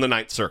final from the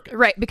Ninth Circuit.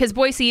 Right, because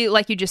Boise,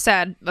 like you just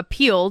said,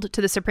 appealed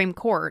to the Supreme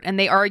Court, and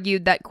they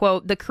argued that,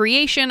 quote, the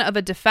creation of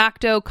a de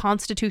facto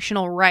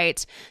constitutional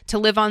right to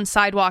live on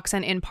sidewalks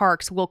and in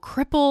parks will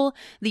cripple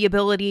the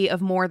ability of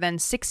more than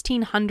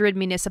 1,600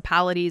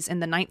 municipalities in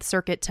the Ninth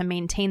Circuit to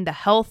maintain the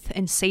health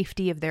and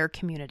safety of their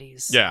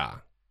communities. Yeah.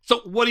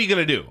 So what are you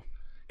going to do?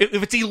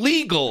 If it's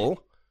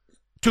illegal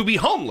to be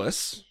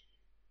homeless,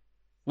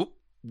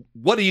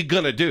 what are you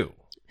going to do?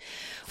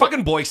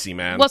 Fucking Boise,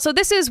 man. Well, so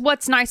this is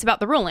what's nice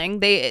about the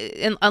ruling.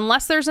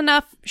 Unless there's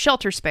enough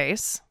shelter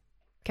space,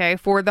 okay,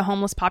 for the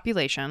homeless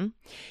population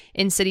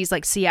in cities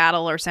like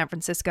Seattle or San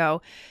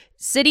Francisco,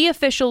 city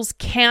officials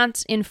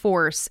can't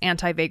enforce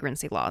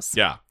anti-vagrancy laws.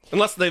 Yeah,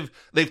 unless they've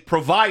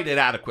provided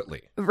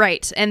adequately.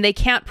 Right, and they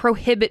can't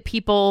prohibit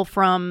people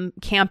from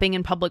camping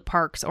in public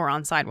parks or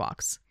on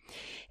sidewalks.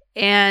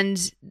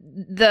 And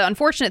the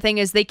unfortunate thing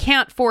is they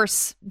can't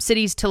force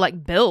cities to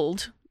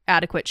build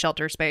adequate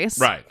shelter space.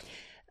 Right.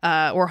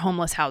 Or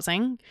homeless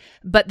housing,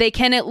 but they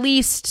can at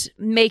least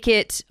make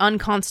it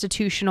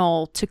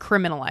unconstitutional to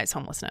criminalize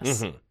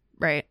homelessness,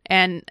 right?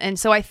 And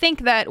so I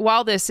think that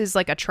while this is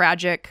a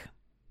tragic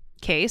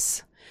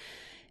case,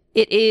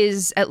 it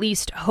is at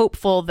least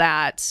hopeful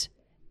that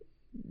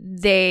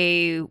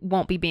they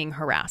won't be being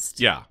harassed.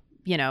 Yeah.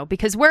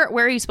 Because where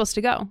are you supposed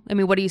to go? I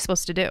mean, what are you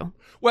supposed to do?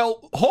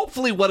 Well,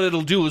 hopefully what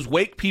it'll do is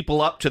wake people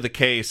up to the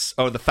case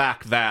or the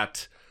fact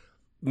that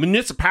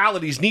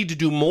municipalities need to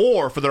do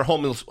more for their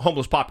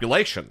homeless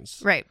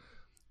populations. Right.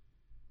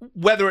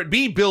 Whether it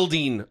be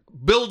building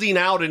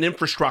out an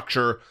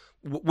infrastructure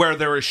where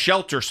there is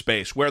shelter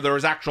space, where there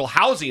is actual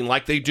housing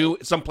like they do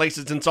some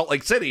places in Salt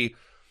Lake City.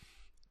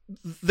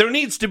 there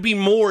needs to be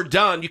more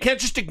done. You can't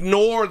just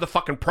ignore the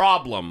fucking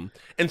problem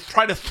and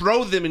try to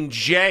throw them in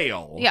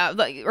jail. Yeah,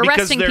 like,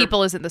 arresting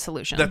people isn't the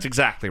solution. That's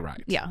exactly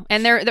right. Yeah,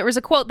 and there was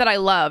a quote that I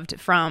loved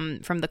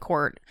from the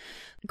court.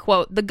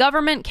 Quote, "The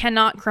government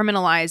cannot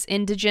criminalize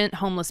indigent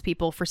homeless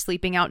people for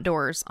sleeping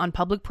outdoors on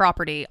public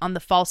property on the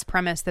false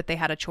premise that they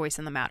had a choice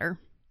in the matter."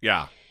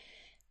 Yeah.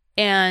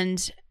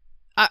 And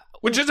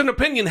which is an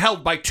opinion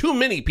held by too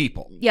many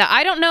people. Yeah,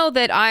 I don't know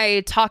that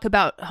I talk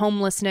about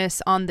homelessness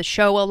on the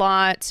show a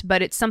lot,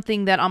 but it's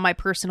something that on my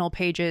personal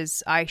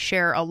pages I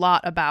share a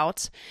lot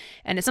about.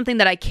 And it's something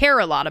that I care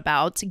a lot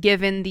about,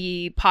 given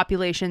the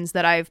populations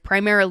that I've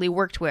primarily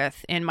worked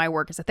with in my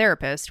work as a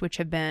therapist, which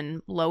have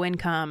been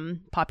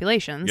low-income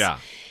populations. Yeah.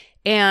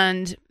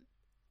 And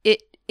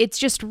it's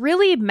just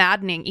really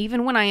maddening,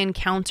 even when I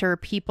encounter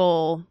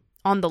people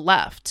on the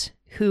left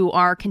who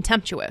are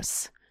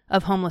contemptuous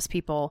of homeless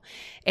people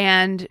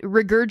and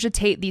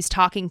regurgitate these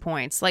talking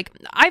points. Like,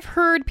 I've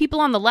heard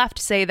people on the left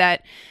say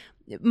that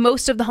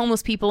most of the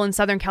homeless people in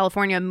Southern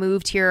California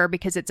moved here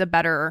because it's a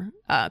better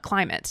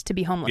climate to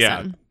be homeless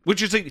in.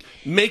 Which is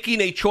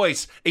making a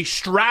choice, a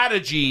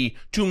strategy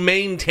to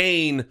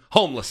maintain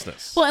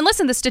homelessness. Well, and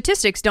listen, the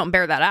statistics don't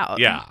bear that out.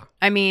 Yeah.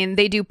 I mean,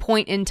 they do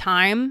point in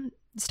time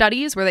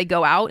studies where they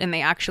go out and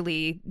they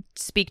actually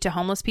speak to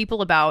homeless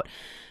people about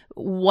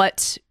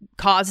what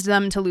caused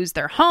them to lose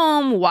their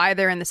home, why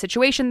they're in the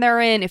situation they're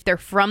in, if they're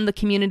from the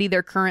community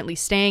they're currently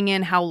staying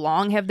in, how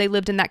long have they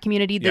lived in that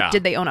community,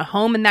 did they own a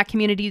home in that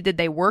community, did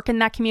they work in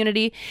that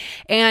community?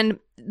 And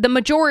the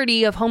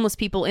majority of homeless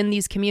people in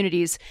these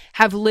communities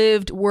have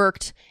lived,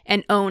 worked,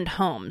 and owned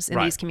homes in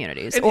these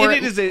communities,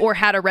 or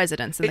had a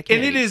residence in the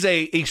community. And it is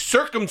a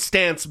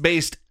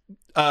circumstance-based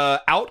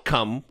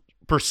outcome,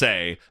 per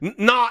se,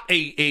 not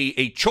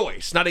a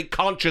choice, not a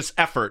conscious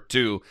effort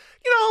to,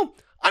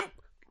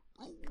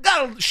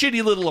 got a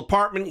shitty little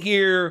apartment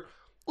here,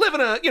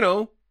 living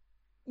a,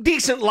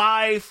 decent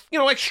life.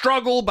 I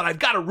struggle, but I've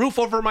got a roof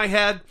over my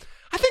head.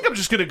 I think I'm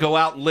just going to go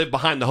out and live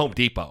behind the Home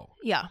Depot.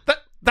 Yeah.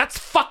 That's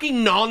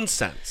fucking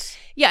nonsense.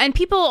 Yeah, and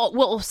people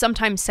will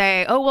sometimes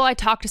say, oh, well, I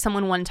talked to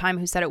someone one time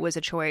who said it was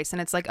a choice.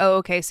 And it's like, oh,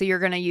 okay, so you're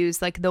going to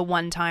use like the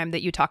one time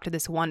that you talked to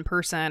this one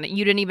person.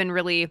 You didn't even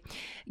really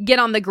get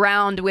on the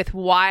ground with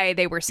why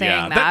they were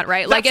saying that,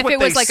 right? Like if it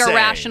was like a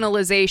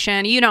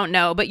rationalization, you don't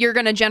know, but you're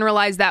going to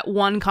generalize that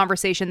one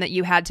conversation that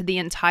you had to the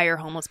entire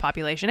homeless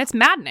population. It's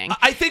maddening.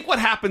 I think what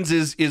happens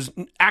is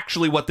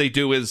actually what they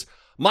do is,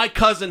 my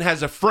cousin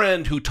has a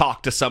friend who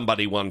talked to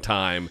somebody one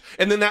time,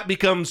 and then that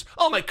becomes,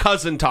 oh, my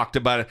cousin talked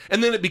about it,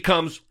 and then it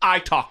becomes, I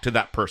talked to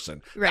that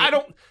person. Right.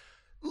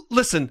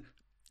 Listen,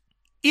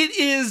 it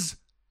is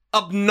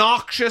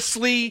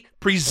obnoxiously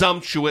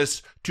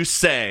presumptuous to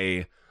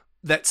say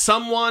that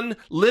someone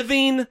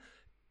living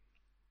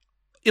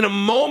in a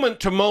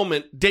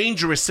moment-to-moment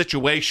dangerous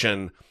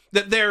situation,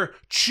 that they're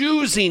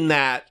choosing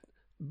that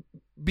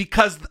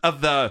because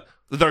of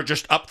they're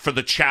just up for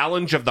the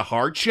challenge of the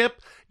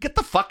hardship. Get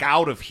the fuck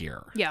out of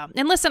here. Yeah.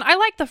 And listen, I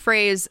like the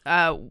phrase,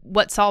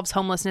 what solves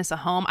homelessness, a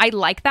home. I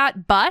like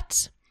that,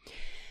 but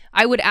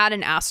I would add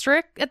an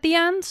asterisk at the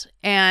end.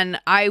 And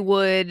I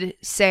would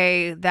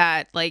say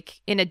that, like,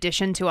 in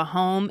addition to a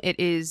home, it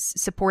is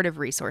supportive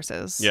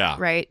resources. Yeah.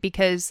 Right?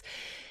 Because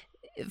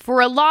for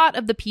a lot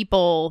of the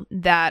people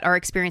that are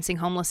experiencing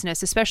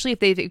homelessness, especially if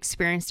they've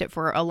experienced it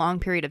for a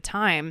long period of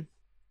time,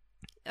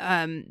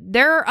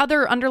 there are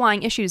other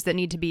underlying issues that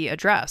need to be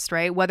addressed,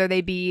 right? Whether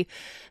they be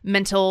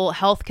mental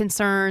health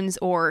concerns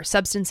or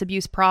substance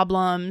abuse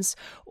problems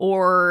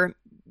or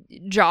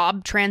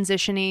job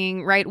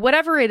transitioning, right?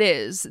 Whatever it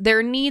is,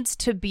 there needs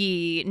to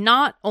be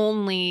not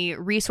only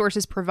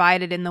resources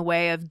provided in the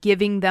way of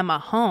giving them a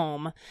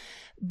home,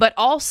 but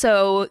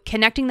also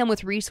connecting them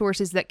with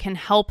resources that can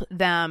help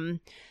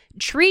them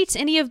treat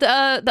any of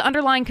the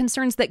underlying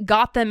concerns that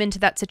got them into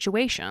that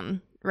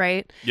situation.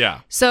 Right? Yeah.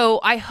 So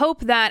I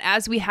hope that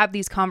as we have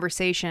these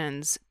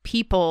conversations,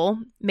 people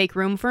make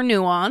room for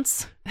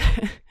nuance.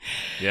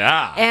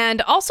 Yeah.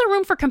 And also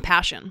room for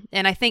compassion.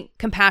 And I think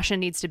compassion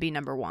needs to be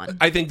number one.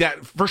 I think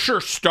that for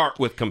sure start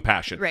with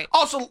compassion. Right.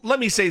 Also, let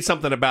me say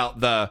something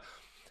about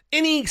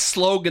any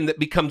slogan that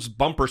becomes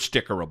bumper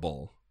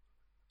stickerable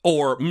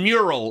or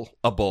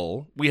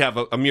muralable. We have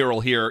a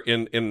mural here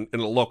in a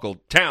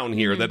local town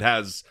here that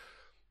has,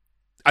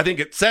 I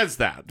think it says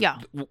that. Yeah.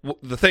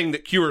 The thing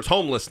that cures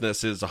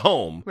homelessness is a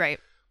home.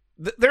 Right.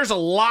 There's a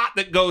lot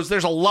that goes,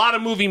 there's a lot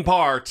of moving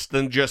parts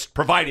than just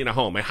providing a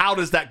home. And how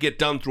does that get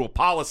done through a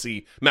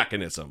policy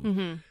mechanism?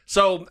 Mm-hmm.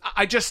 So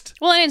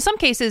well, and in some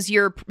cases,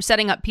 you're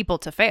setting up people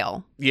to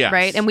fail. Yes.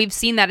 Right. And we've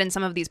seen that in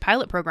some of these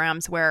pilot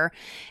programs where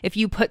if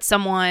you put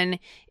someone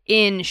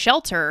in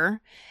shelter,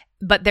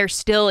 but they're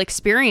still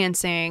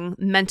experiencing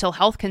mental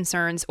health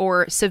concerns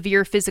or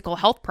severe physical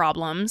health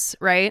problems,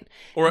 right?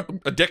 Or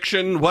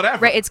addiction,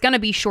 whatever. Right, it's going to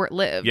be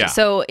short-lived. Yeah.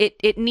 So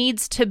it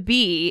needs to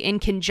be in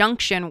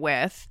conjunction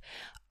with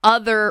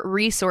other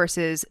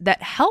resources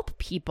that help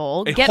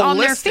people get on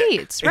their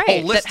feet,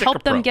 right? That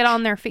help them get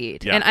on their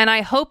feet. Yeah. And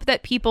I hope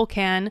that people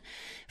can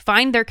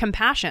find their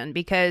compassion,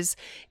 because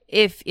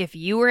if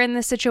you were in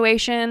this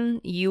situation,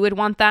 you would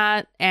want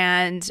that.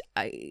 And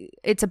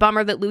it's a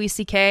bummer that Louis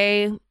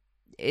C.K.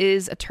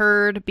 is a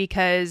turd,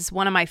 because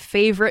one of my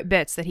favorite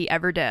bits that he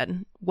ever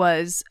did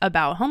was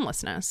about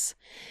homelessness.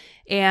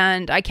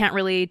 And I can't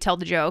really tell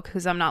the joke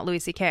because I'm not Louis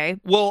C.K.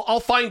 Well, I'll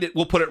find it.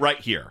 We'll put it right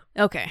here.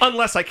 Okay.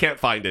 Unless I can't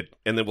find it,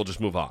 and then we'll just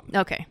move on.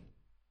 Okay.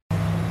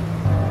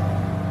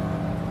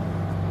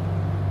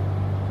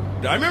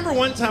 I remember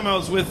one time I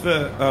was with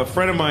a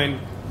friend of mine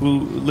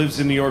who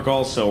lives in New York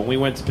also, and we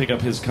went to pick up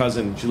his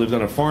cousin. She lived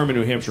on a farm in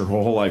New Hampshire her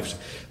whole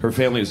life. Her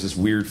family was this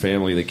weird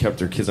family. They kept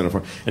their kids on a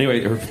farm.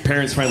 Anyway, her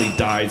parents finally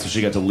died, so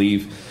she got to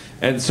leave.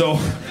 And so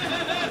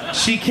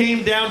she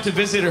came down to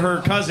visit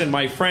her cousin,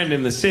 my friend,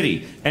 in the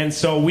city. And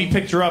so we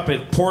picked her up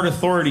at Port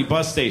Authority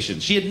bus station.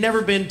 She had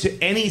never been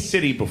to any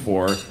city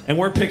before, and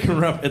we're picking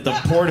her up at the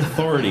Port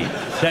Authority,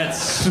 that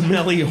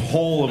smelly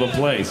hole of a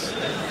place.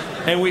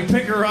 And we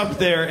pick her up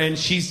there, and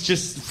she's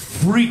just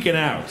freaking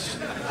out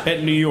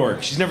at New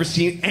York. She's never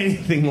seen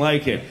anything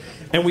like it.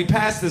 And we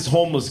pass this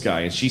homeless guy,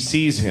 and she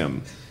sees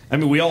him. I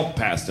mean, we all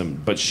passed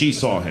him, but she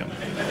saw him.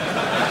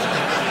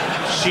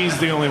 She's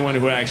the only one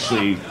who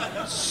actually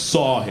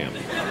saw him.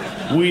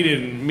 We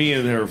didn't. Me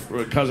and her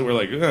cousin were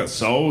like,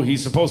 so?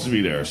 He's supposed to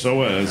be there. So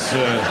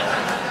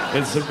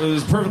there's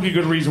a perfectly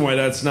good reason why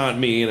that's not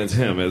me and it's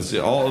him.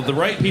 The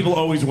right people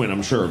always win,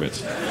 I'm sure of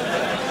it.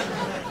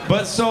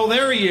 But so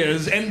there he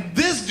is, and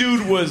this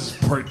dude was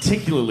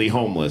particularly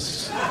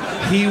homeless.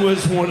 He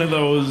was one of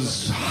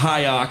those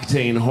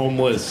high-octane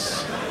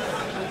homeless,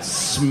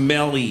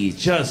 smelly,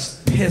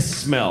 just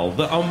piss smell.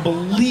 The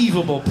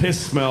unbelievable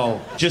piss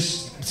smell.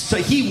 So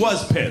he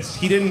was piss.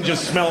 He didn't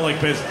just smell like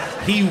piss.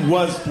 He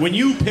was, when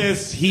you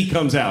piss, he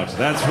comes out.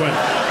 That's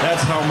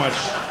how much.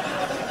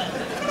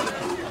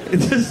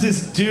 It's just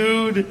this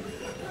dude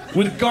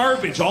with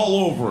garbage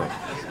all over him.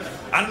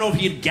 I don't know if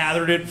he had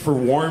gathered it for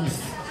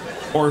warmth,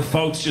 or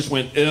folks just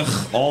went,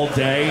 ugh, all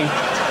day.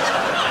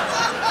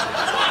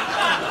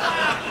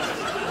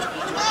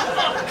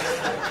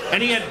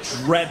 And he had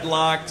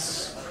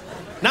dreadlocks.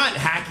 Not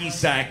hacky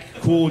sack,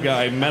 cool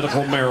guy,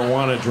 medical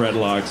marijuana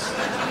dreadlocks.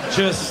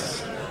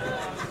 Just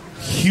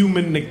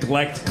human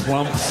neglect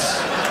clumps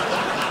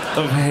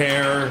of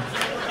hair.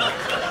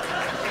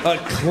 A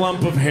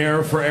clump of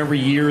hair for every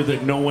year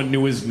that no one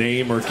knew his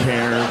name or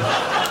cared.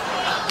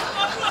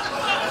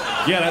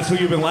 Yeah, that's what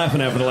you've been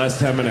laughing at for the last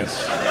 10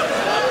 minutes.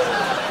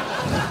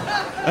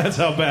 That's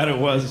how bad it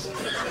was.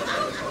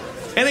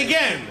 And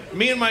again,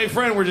 me and my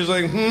friend were just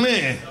like,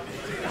 meh.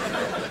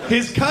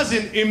 His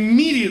cousin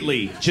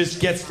immediately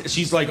just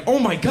she's like, oh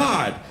my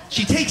God,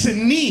 she takes a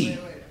knee.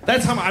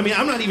 That's how, I'm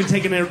not even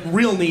taking a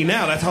real knee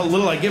now. That's how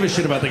little I give a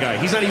shit about the guy.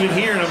 He's not even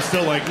here and I'm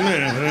still like,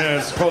 meh,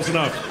 it's close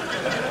enough.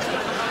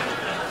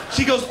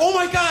 She goes, oh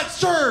my God,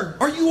 sir,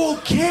 are you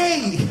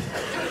okay?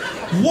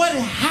 What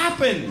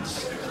happened?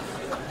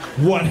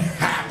 What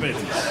happened?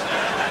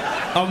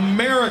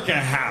 America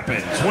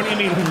happened. What do you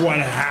mean, what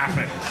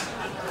happened?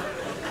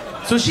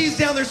 So she's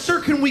down there,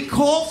 sir, can we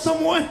call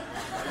someone?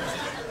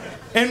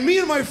 And me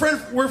and my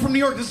friend, we're from New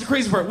York, this is the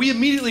crazy part. We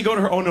immediately go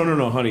to her, oh,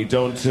 no, honey,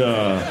 don't,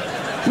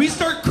 We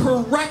start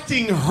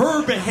correcting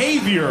her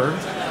behavior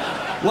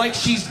like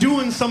she's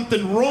doing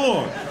something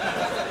wrong.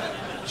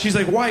 She's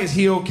like, why, is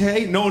he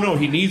okay? No,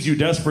 he needs you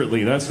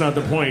desperately. That's not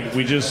the point.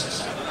 We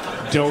just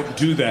don't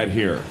do that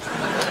here.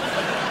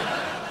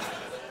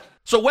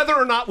 So whether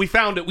or not we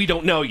found it, we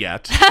don't know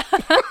yet.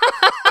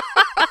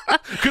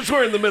 Because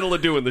we're in the middle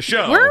of doing the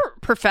show. We're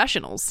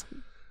professionals.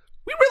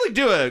 We really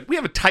we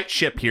have a tight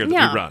ship here that we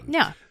run.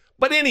 Yeah.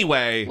 But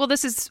anyway. Well,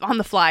 this is on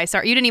the fly.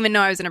 Sorry. You didn't even know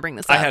I was going to bring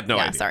this up. I had no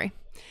idea. Sorry.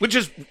 Which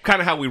is kind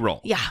of how we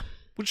roll. Yeah.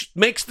 Which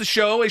makes the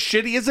show as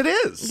shitty as it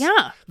is.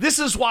 Yeah. This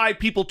is why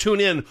people tune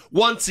in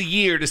once a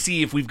year to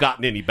see if we've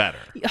gotten any better.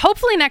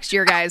 Hopefully next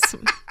year, guys.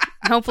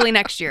 Hopefully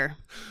next year.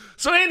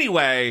 So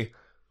anyway,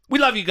 we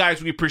love you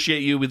guys. We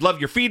appreciate you. We'd love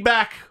your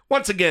feedback.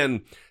 Once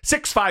again,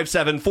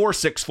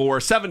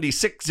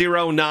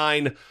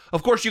 657-464-7609.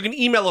 Of course, you can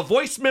email a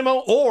voice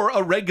memo or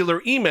a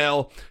regular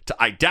email to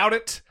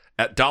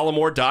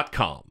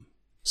idoubtit@dollamore.com.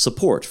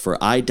 Support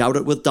for I Doubt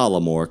It with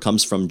Dollamore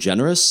comes from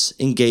generous,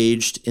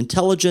 engaged,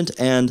 intelligent,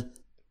 and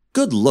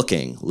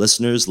good-looking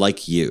listeners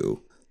like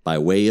you by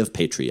way of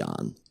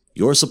Patreon.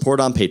 Your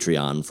support on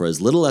Patreon for as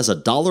little as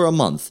 $1 a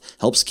month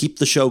helps keep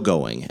the show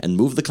going and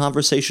move the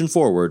conversation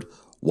forward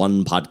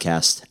one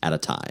podcast at a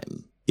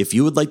time. If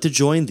you would like to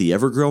join the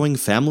ever-growing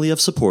family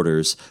of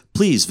supporters,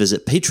 please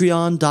visit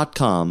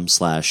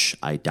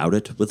patreon.com/I Doubt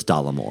It with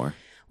Dollamore.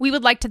 We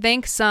would like to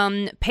thank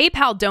some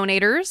PayPal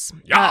donators.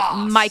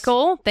 Yes!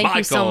 Michael, thank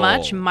you so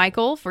much,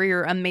 Michael, for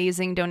your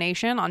amazing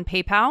donation on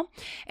PayPal.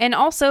 And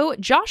also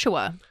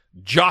Joshua.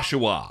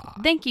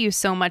 Thank you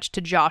so much to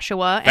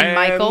Joshua and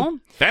Michael.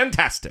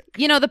 Fantastic.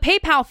 You know, the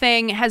PayPal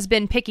thing has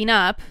been picking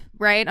up,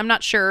 right? I'm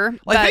not sure.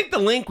 Well, I think the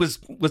link was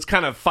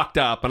kind of fucked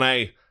up, and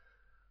I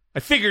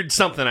figured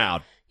something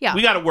out. Yeah.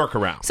 We got to work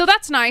around. So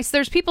that's nice.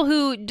 There's people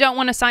who don't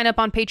want to sign up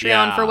on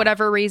Patreon for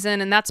whatever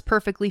reason, and that's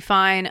perfectly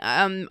fine.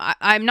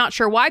 I'm not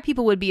sure why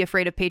people would be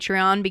afraid of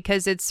Patreon,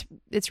 because it's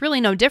really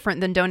no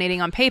different than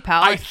donating on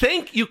PayPal. I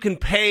think you can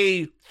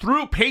pay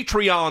through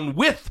Patreon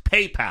with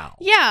PayPal.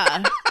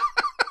 Yeah.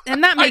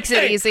 And that makes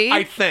it easy.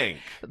 I think.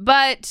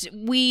 But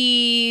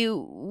we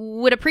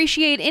would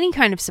appreciate any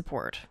kind of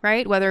support,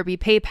 right? Whether it be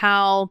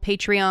PayPal,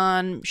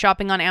 Patreon,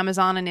 shopping on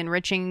Amazon, and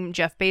enriching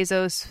Jeff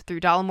Bezos through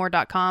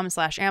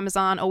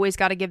dollemore.com/Amazon. Always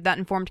got to give that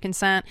informed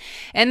consent.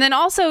 And then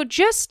also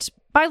just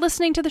by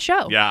listening to the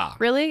show. Yeah.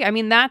 Really? I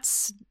mean,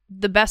 that's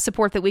the best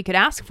support that we could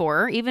ask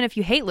for. Even if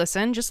you hate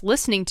listen, just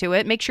listening to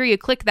it, make sure you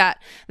click that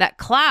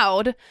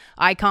cloud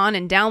icon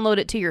and download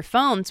it to your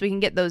phone so we can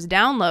get those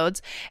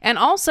downloads. And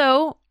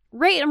also,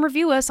 rate and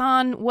review us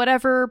on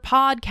whatever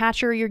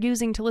podcatcher you're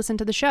using to listen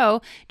to the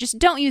show. Just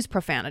don't use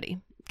profanity,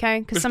 okay?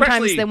 Because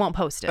sometimes they won't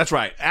post it. That's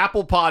right.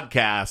 Apple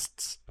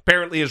Podcasts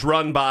apparently is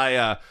run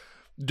by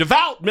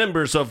devout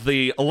members of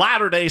the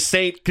Latter-day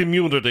Saint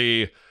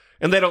community,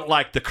 and they don't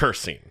like the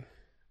cursing.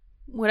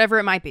 Whatever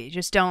it might be,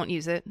 just don't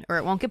use it or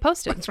it won't get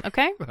posted,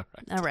 okay?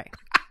 All right.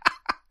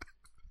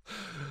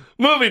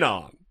 Moving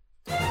on.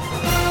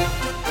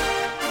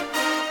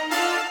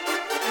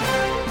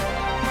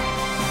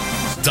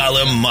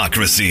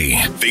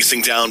 Dollemocracy.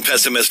 Facing down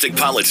pessimistic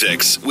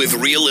politics with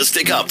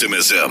realistic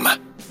optimism.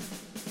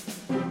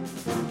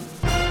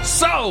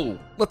 So,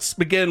 let's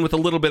begin with a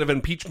little bit of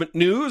impeachment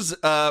news.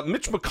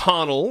 Mitch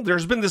McConnell,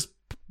 there's been this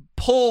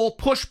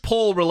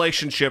push-pull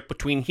relationship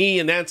between he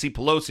and Nancy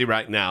Pelosi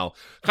right now.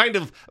 Kind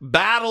of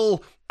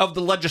battle of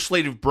the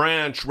legislative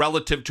branch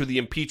relative to the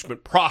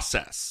impeachment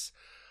process.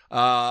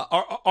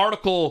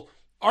 Article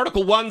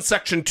 1,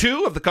 Section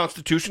 2 of the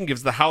Constitution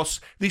gives the House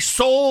the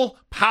sole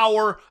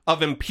power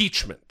of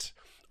impeachment.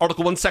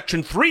 Article 1,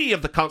 Section 3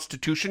 of the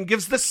Constitution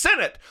gives the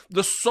Senate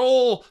the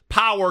sole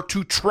power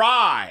to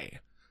try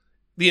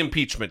the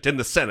impeachment in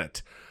the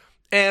Senate.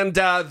 And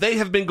they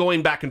have been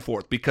going back and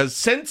forth because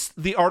since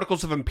the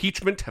articles of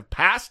impeachment have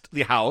passed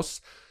the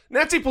House,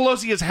 Nancy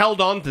Pelosi has held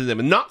on to them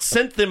and not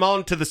sent them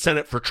on to the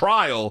Senate for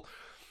trial.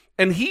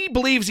 And he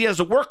believes he has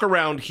a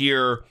workaround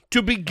here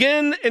to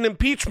begin an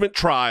impeachment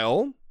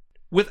trial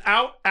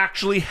without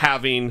actually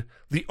having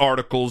the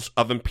articles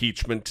of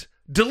impeachment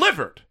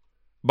delivered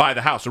by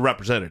the House of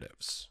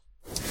Representatives.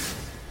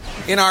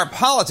 In our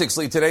politics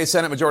lead today,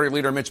 Senate Majority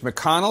Leader Mitch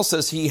McConnell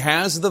says he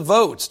has the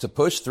votes to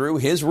push through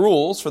his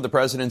rules for the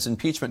president's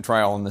impeachment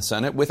trial in the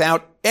Senate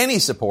without any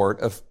support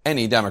of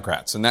any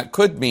Democrats. And that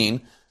could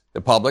mean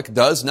the public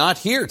does not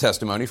hear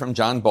testimony from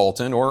John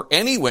Bolton or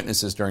any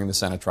witnesses during the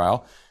Senate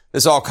trial.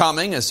 This all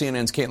coming as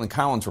CNN's Caitlin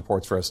Collins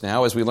reports for us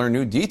now as we learn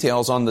new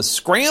details on the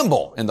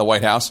scramble in the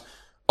White House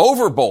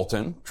over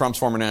Bolton, Trump's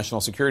former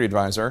national security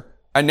advisor,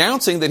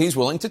 announcing that he's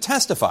willing to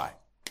testify.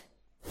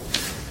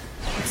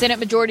 Senate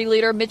Majority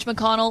Leader Mitch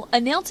McConnell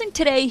announcing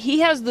today he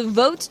has the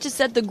votes to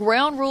set the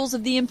ground rules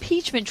of the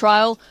impeachment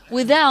trial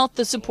without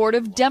the support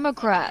of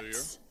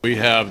Democrats. We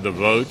have the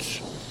votes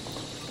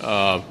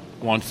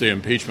once the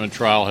impeachment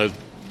trial has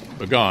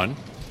begun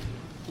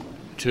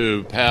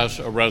to pass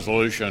a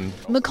resolution.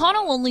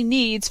 McConnell only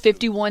needs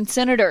 51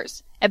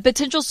 senators. And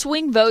potential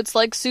swing votes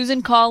like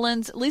Susan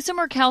Collins, Lisa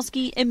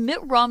Murkowski, and Mitt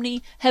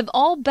Romney have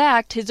all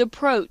backed his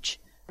approach.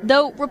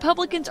 Though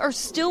Republicans are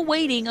still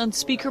waiting on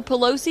Speaker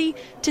Pelosi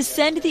to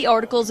send the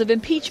articles of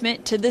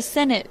impeachment to the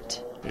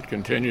Senate. It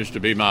continues to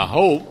be my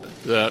hope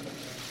that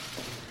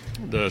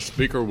the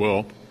Speaker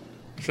will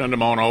send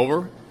them on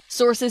over.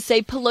 Sources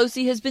say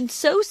Pelosi has been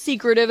so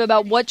secretive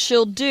about what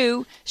she'll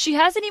do, she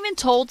hasn't even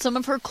told some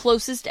of her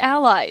closest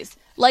allies,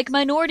 like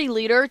Minority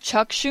Leader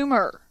Chuck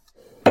Schumer.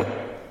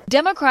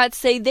 Democrats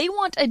say they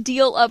want a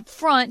deal up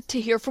front to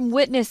hear from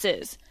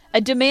witnesses, a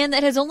demand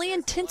that has only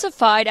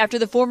intensified after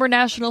the former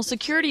National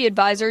Security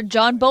Advisor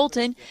John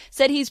Bolton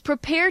said he's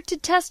prepared to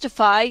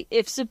testify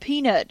if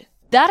subpoenaed.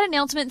 That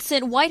announcement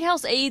sent White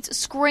House aides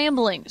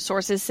scrambling,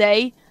 sources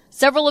say.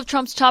 Several of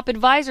Trump's top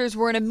advisors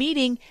were in a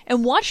meeting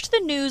and watched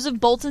the news of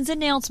Bolton's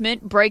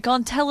announcement break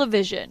on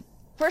television.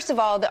 First of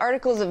all, the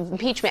articles of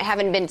impeachment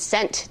haven't been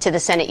sent to the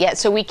Senate yet,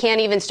 so we can't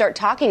even start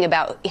talking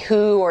about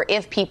who or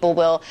if people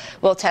will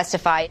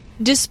testify.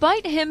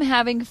 Despite him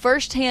having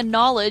firsthand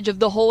knowledge of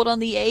the hold on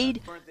the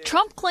aide,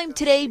 Trump claimed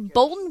today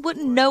Bolton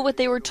wouldn't know what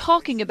they were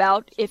talking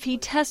about if he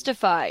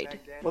testified.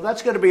 Well,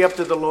 that's going to be up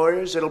to the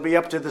lawyers. It'll be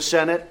up to the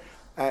Senate,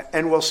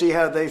 and we'll see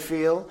how they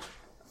feel.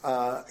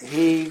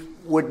 He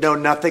would know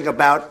nothing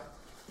about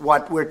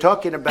what we're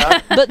talking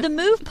about. But the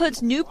move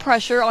puts new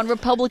pressure on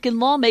Republican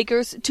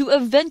lawmakers to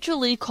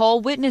eventually call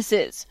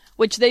witnesses,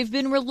 which they've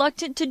been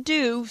reluctant to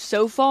do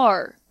so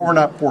far. We're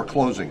not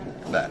foreclosing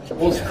that.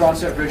 We'll cross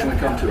that bridge when we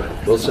come to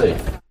it. We'll see.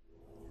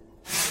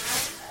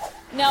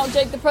 Now,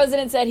 Jake, the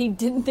president said he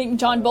didn't think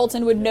John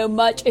Bolton would know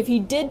much if he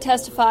did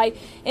testify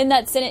in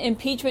that Senate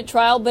impeachment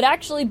trial, but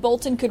actually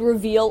Bolton could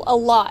reveal a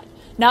lot.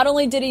 Not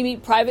only did he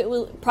meet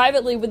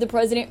privately with the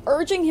president,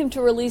 urging him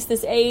to release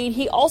this aid,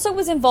 he also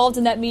was involved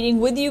in that meeting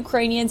with the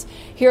Ukrainians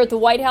here at the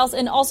White House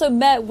and also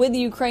met with the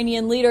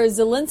Ukrainian leader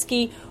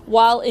Zelensky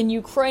while in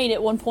Ukraine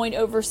at one point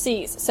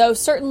overseas. So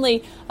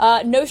certainly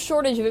no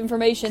shortage of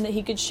information that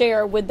he could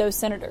share with those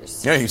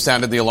senators. Yeah, he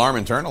sounded the alarm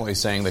internally,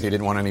 saying that he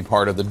didn't want any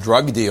part of the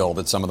drug deal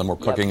that some of them were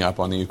cooking up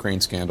on the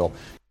Ukraine scandal.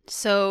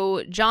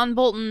 So John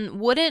Bolton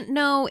wouldn't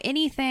know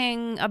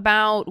anything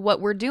about what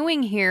we're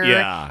doing here,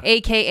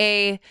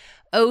 a.k.a.,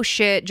 oh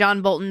shit,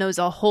 John Bolton knows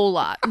a whole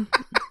lot.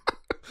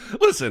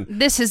 Listen.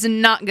 This is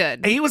not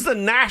good. He was the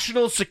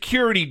National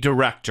Security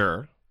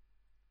Director,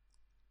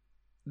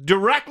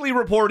 directly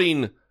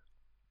reporting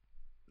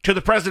to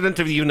the President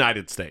of the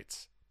United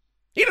States.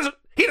 He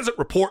doesn't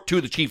report to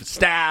the Chief of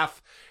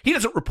Staff. He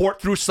doesn't report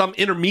through some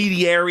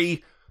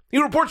intermediary.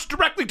 He reports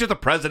directly to the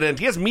President.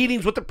 He has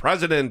meetings with the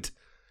President.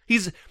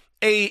 He's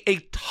a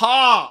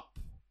top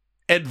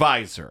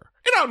advisor.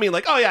 You know what I mean?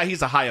 Like, oh yeah,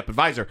 he's a high up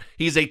advisor.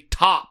 He's a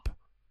top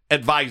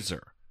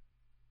advisor.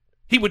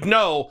 He would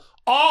know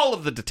all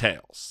of the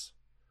details.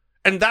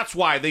 And that's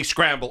why they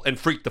scramble and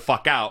freak the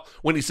fuck out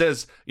when he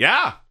says,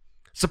 yeah,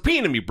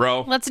 subpoena me,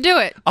 bro. Let's do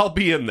it. I'll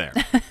be in there.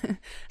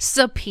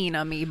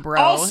 Subpoena me,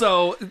 bro.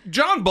 Also,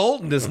 John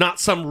Bolton is not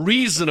some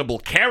reasonable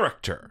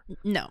character.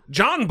 No.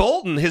 John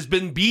Bolton has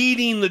been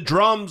beating the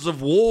drums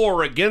of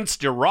war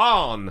against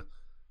Iran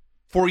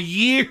for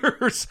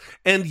years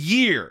and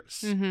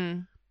years.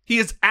 Mm-hmm. He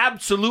is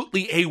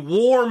absolutely a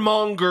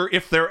warmonger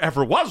if there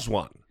ever was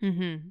one.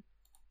 Mm-hmm.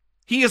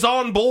 He is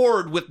on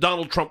board with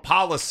Donald Trump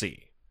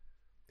policy.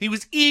 He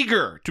was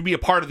eager to be a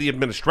part of the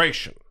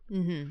administration.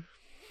 Mm-hmm.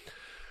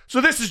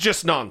 So this is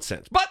just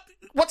nonsense. But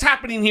what's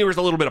happening here is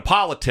a little bit of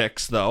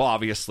politics, though,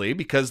 obviously,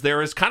 because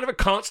there is kind of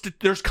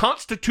there's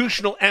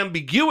constitutional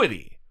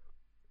ambiguity.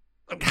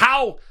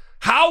 How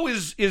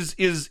is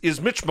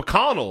Mitch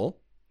McConnell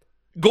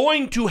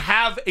going to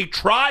have a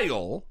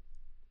trial?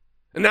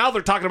 And now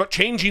they're talking about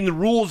changing the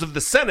rules of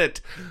the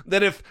Senate,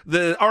 that if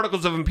the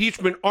articles of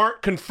impeachment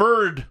aren't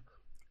transferred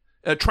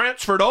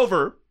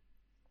over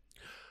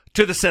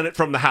to the Senate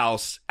from the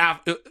House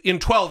in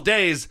 12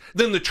 days,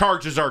 then the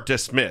charges are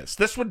dismissed.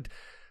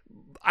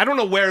 I don't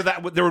know where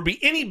there would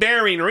be any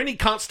bearing or any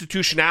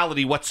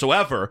constitutionality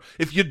whatsoever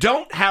if you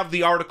don't have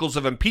the articles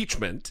of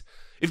impeachment.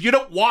 If you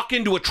don't walk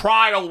into a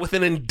trial with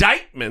an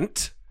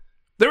indictment,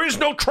 there is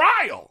no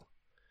trial.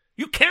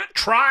 You can't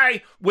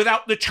try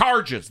without the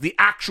charges, the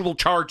actual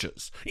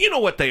charges. You know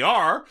what they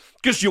are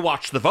because you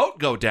watch the vote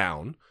go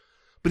down.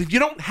 But if you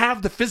don't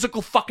have the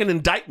physical fucking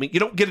indictment, you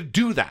don't get to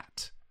do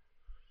that.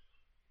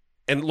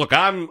 And look,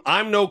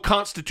 I'm no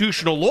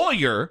constitutional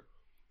lawyer,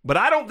 but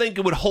I don't think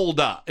it would hold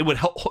up. It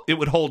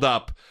would hold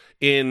up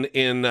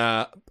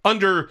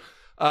under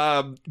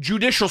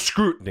judicial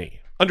scrutiny,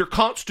 under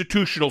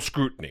constitutional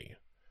scrutiny.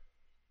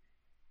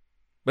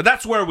 But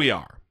that's where we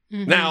are.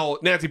 Mm-hmm. Now,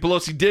 Nancy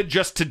Pelosi did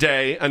just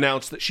today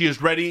announce that she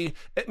is ready,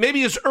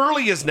 maybe as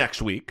early as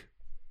next week,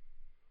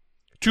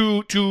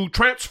 to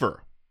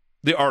transfer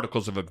the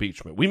articles of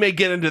impeachment. We may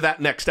get into that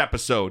next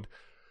episode,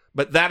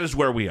 but that is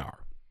where we are.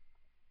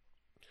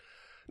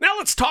 Now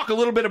let's talk a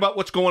little bit about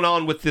what's going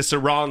on with this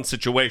Iran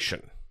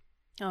situation.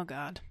 Oh,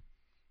 God.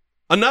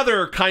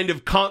 Another kind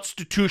of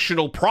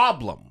constitutional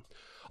problem.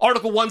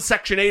 Article 1,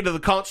 Section 8 of the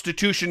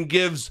Constitution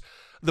gives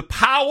the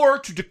power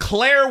to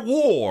declare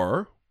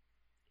war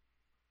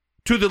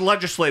to the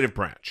legislative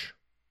branch.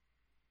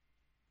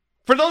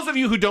 For those of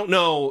you who don't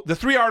know, the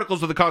three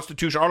articles of the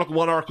Constitution, Article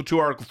 1, Article 2,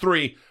 Article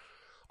 3,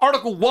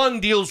 Article 1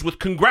 deals with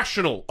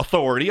congressional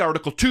authority.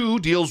 Article 2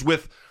 deals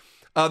with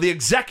the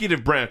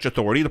executive branch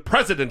authority, the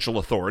presidential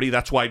authority.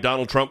 That's why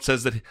Donald Trump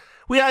says that,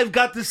 I've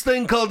got this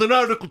thing called an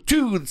Article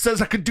 2 that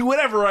says I could do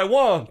whatever I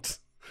want.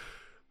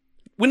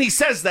 When he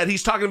says that,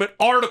 he's talking about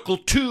Article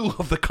 2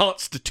 of the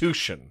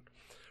Constitution,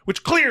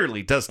 which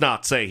clearly does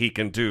not say he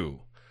can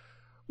do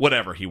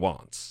whatever he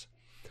wants.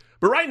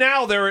 But right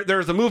now,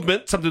 there's a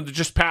movement, something that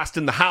just passed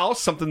in the House,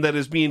 something that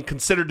is being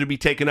considered to be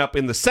taken up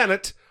in the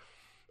Senate,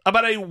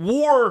 about a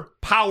war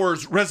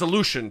powers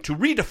resolution to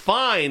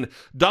redefine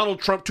Donald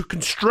Trump, to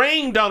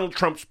constrain Donald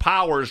Trump's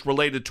powers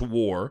related to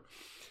war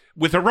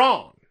with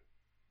Iran.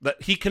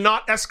 That he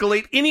cannot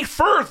escalate any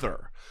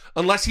further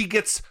unless he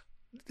gets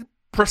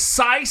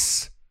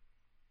precise,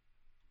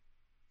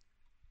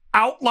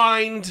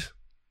 outlined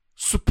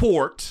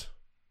support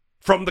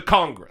from the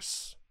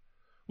Congress,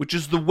 which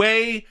is the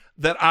way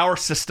that our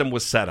system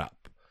was set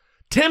up.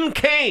 Tim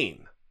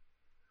Kaine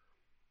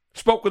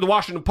spoke with the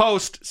Washington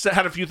Post,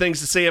 had a few things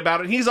to say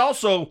about it. He's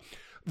also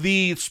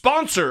the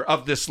sponsor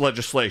of this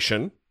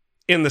legislation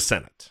in the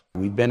Senate.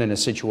 We've been in a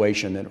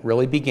situation that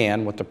really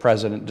began with the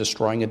president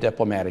destroying a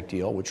diplomatic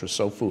deal, which was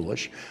so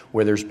foolish,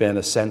 where there's been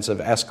a sense of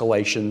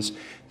escalations,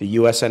 the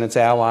U.S. and its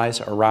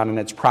allies, Iran and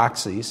its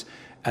proxies,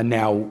 and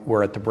now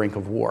we're at the brink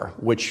of war,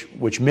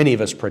 which many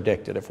of us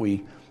predicted. If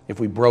we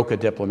broke a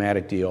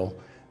diplomatic deal,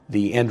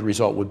 the end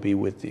result would be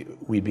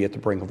we'd be at the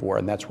brink of war,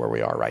 and that's where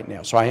we are right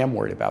now. So I am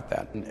worried about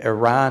that.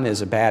 Iran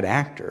is a bad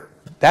actor,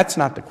 That's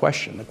not the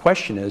question. The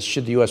question is,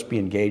 should the U.S. be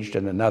engaged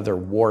in another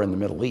war in the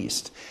Middle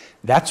East?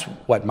 That's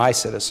what my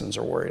citizens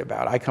are worried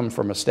about. I come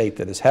from a state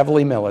that is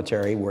heavily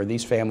military, where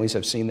these families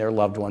have seen their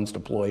loved ones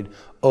deployed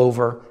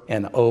over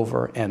and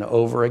over and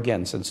over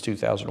again since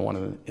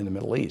 2001 in the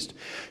Middle East.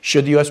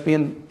 Should the U.S. be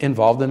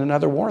involved in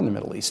another war in the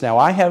Middle East? Now,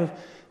 I have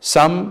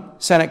some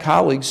Senate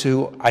colleagues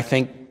who I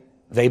think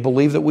they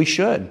believe that we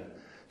should.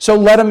 So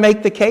let them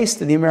make the case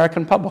to the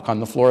American public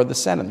on the floor of the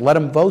Senate. Let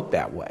them vote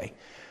that way.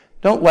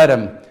 Don't let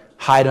them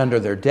hide under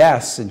their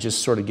desks and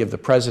just sort of give the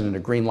president a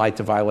green light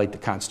to violate the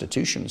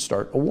Constitution and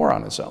start a war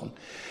on his own.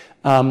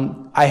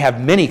 I have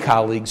many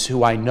colleagues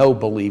who I know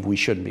believe we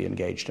shouldn't be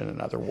engaged in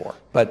another war.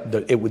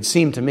 But it would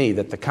seem to me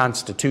that the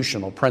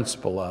constitutional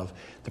principle of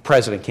the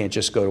president can't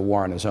just go to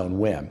war on his own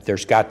whim.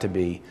 There's got to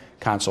be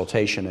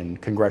consultation and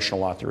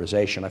congressional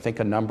authorization. I think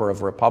a number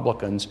of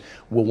Republicans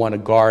will want to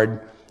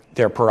guard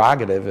their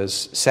prerogative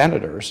as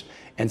senators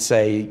and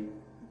say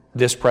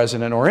this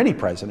president or any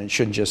president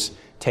shouldn't just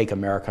take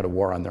America to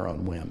war on their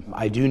own whim.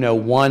 I do know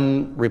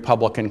one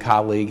Republican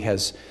colleague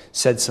has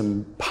said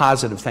some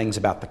positive things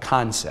about the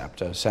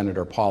concept,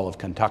 Senator Paul of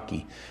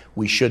Kentucky.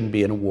 We shouldn't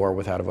be in a war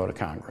without a vote of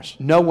Congress.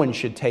 No one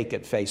should take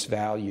at face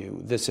value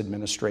this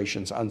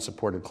administration's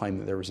unsupported claim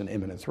that there was an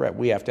imminent threat.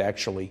 We have to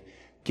actually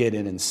get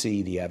in and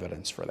see the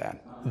evidence for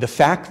that. The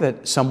fact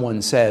that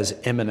someone says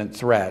imminent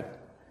threat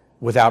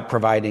without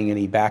providing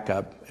any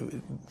backup,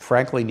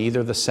 frankly,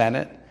 neither the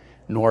Senate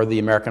nor the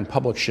American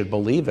public should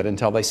believe it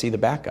until they see the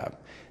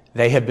backup.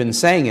 They have been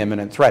saying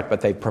imminent threat,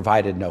 but they've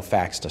provided no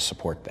facts to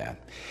support that.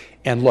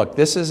 And look,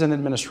 this is an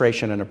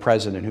administration and a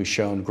president who's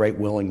shown great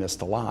willingness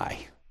to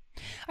lie.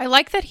 I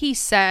like that he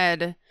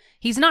said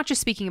he's not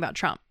just speaking about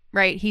Trump,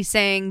 right? He's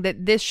saying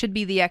that this should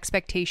be the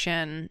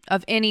expectation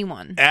of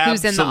anyone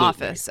who's in the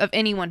office, of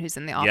anyone who's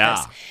in the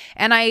office. Yeah.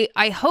 And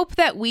I hope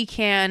that we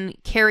can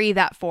carry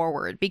that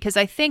forward, because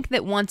I think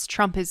that once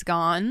Trump is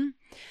gone,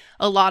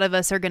 a lot of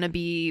us are going to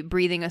be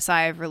breathing a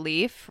sigh of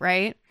relief,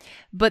 right?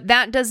 But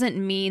that doesn't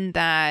mean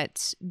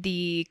that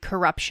the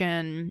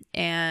corruption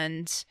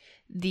and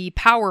the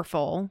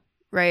powerful,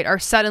 right, are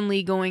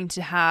suddenly going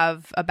to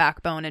have a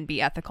backbone and be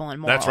ethical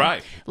and moral. That's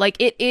right. Like,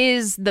 it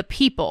is the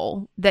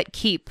people that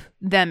keep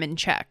them in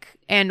check,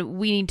 and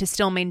we need to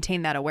still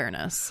maintain that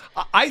awareness.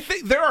 I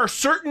think there are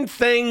certain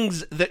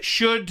things that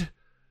should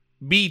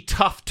be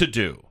tough to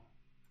do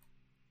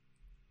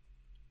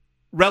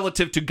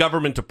relative to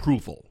government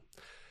approval.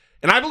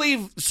 And I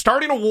believe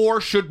starting a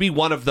war should be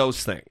one of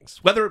those things,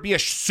 whether it be a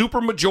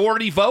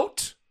supermajority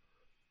vote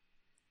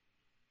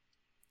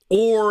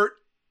or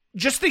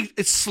just a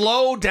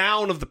slow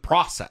down of the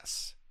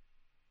process.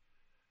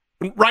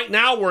 Right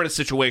now, we're in a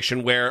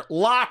situation where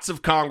lots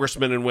of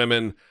congressmen and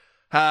women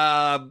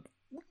aren't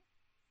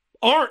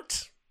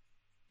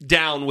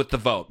down with the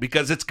vote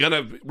because it's going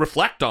to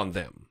reflect on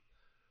them.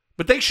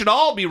 But they should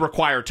all be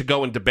required to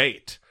go and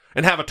debate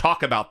and have a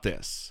talk about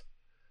this.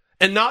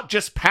 And not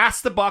just pass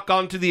the buck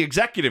onto the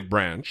executive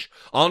branch,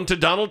 onto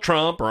Donald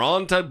Trump or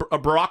onto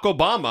Barack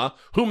Obama,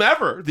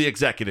 whomever the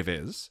executive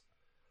is,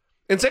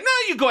 and say,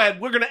 no, you go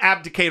ahead, we're going to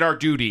abdicate our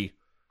duty,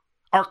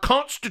 our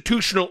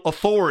constitutional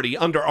authority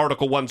under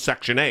Article 1,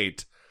 Section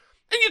 8,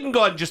 and you can go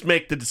ahead and just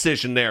make the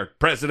decision there,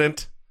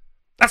 President.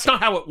 That's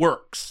not how it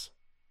works.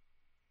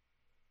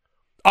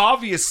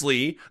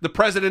 Obviously, the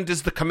president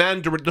is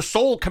the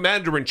sole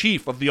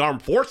commander-in-chief of the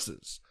armed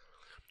forces.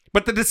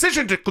 But the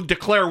decision to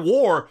declare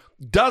war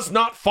does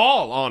not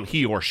fall on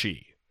he or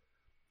she.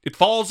 It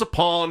falls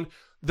upon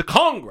the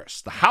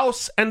Congress, the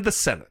House, and the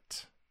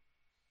Senate.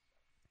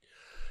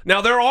 Now,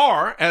 there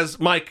are, as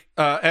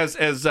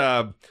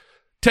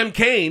Tim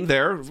Kaine,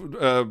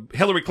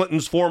 Hillary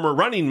Clinton's former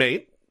running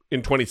mate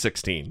in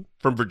 2016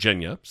 from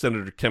Virginia,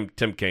 Senator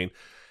Tim Kaine,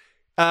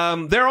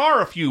 there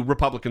are a few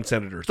Republican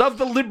senators of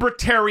the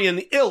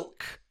libertarian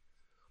ilk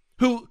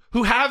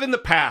who have in the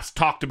past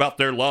talked about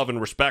their love and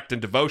respect and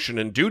devotion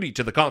and duty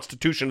to the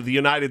Constitution of the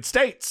United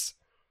States.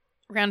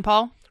 Rand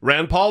Paul?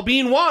 Rand Paul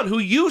being one who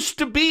used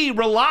to be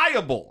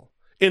reliable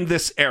in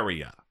this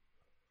area.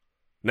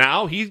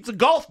 Now he's the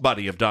golf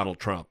buddy of Donald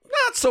Trump.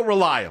 Not so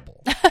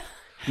reliable.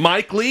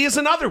 Mike Lee is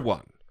another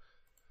one.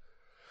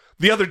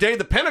 The other day,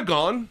 the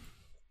Pentagon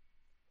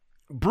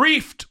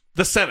briefed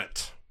the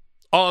Senate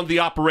on the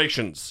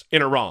operations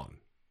in Iran,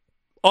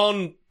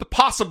 on the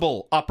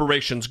possible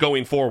operations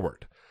going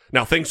forward.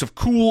 Now, things have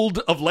cooled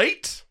of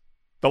late,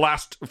 the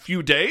last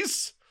few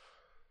days.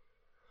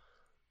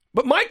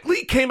 But Mike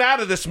Lee came out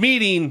of this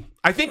meeting,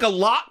 I think, a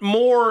lot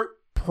more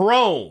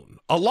prone,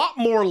 a lot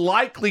more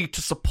likely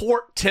to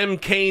support Tim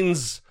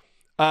Kaine's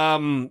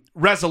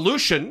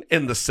resolution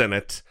in the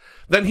Senate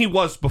than he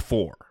was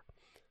before.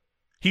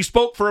 He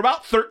spoke for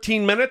about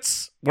 13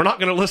 minutes. We're not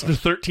going to listen to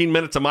 13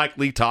 minutes of Mike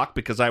Lee talk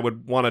because I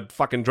would want to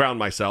fucking drown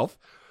myself.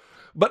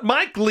 But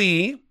Mike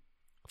Lee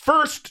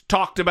first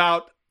talked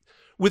about,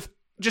 with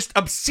just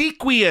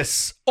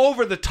obsequious,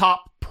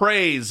 over-the-top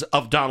praise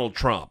of Donald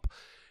Trump,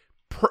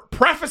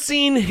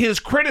 prefacing his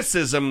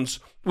criticisms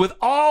with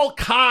all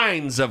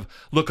kinds of,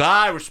 look,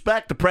 I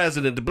respect the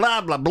president, blah,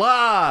 blah,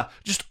 blah,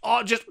 just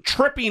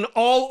tripping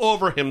all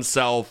over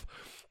himself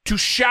to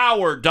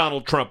shower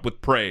Donald Trump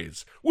with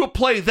praise. We'll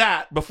play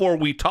that before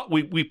we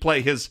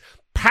play his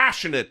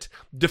passionate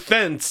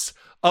defense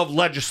of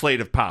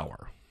legislative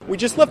power. We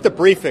just left the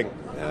briefing,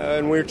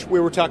 and we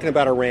were talking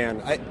about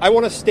Iran. I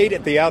want to state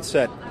at the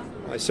outset,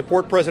 I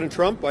support President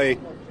Trump. I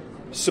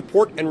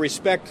support and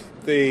respect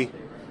the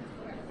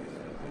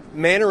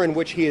manner in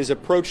which he has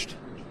approached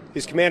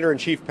his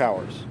commander-in-chief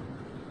powers.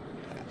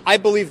 I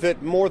believe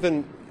that more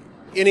than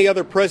any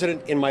other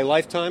president in my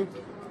lifetime,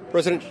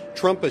 President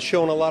Trump has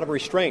shown a lot of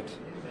restraint.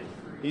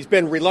 He's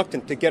been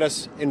reluctant to get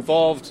us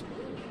involved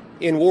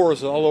in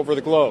wars all over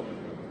the globe.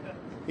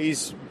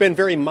 He's been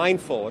very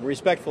mindful and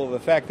respectful of the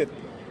fact that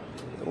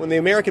when the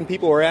American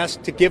people are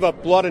asked to give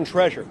up blood and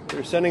treasure,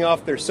 they're sending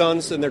off their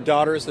sons and their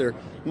daughters, their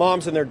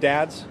moms and their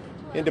dads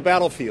into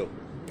battlefield.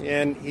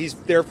 And he's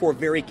therefore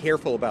very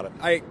careful about it.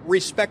 I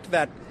respect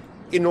that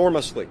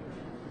enormously.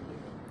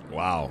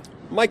 Wow.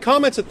 My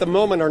comments at the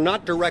moment are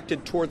not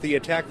directed toward the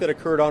attack that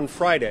occurred on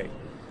Friday.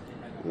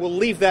 We'll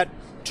leave that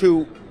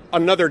to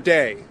another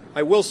day.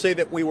 I will say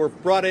that we were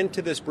brought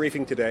into this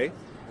briefing today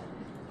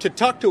to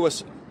talk to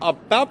us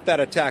about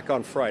that attack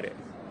on Friday.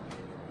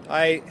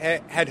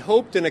 I had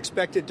hoped and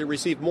expected to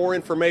receive more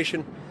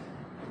information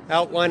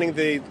outlining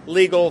the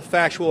legal,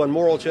 factual, and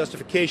moral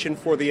justification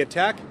for the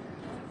attack.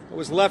 I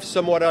was left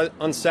somewhat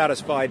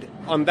unsatisfied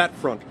on that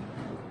front.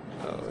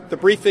 The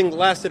briefing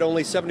lasted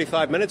only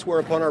 75 minutes,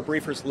 whereupon our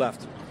briefers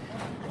left.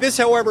 This,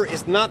 however,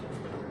 is not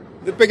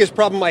the biggest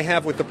problem I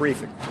have with the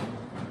briefing,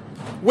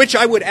 which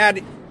I would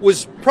add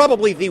was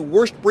probably the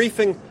worst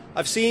briefing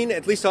I've seen,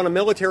 at least on a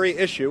military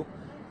issue,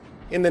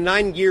 in the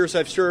 9 years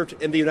I've served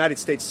in the United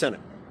States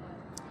Senate.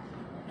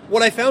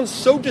 What I found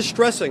so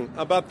distressing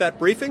about that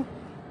briefing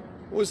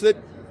was that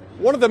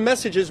one of the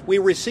messages we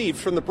received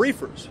from the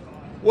briefers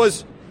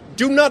was,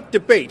 do not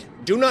debate,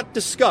 do not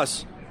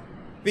discuss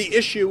the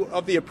issue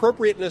of the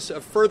appropriateness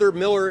of further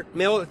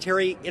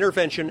military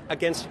intervention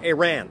against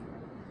Iran.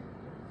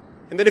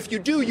 And that if you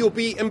do, you'll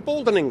be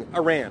emboldening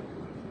Iran.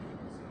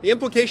 The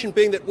implication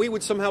being that we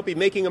would somehow be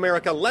making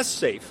America less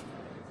safe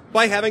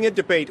by having a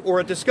debate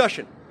or a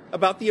discussion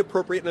about the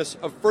appropriateness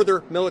of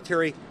further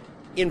military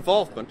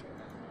involvement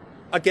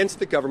against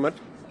the government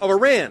of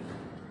Iran.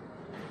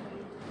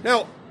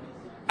 Now,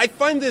 I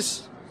find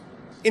this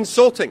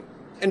insulting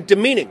and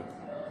demeaning,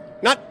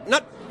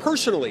 not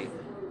personally,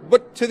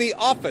 but to the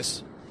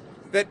office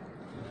that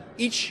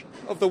each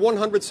of the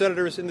 100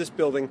 senators in this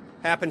building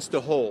happens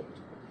to hold.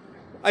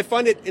 I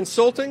find it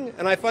insulting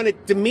and I find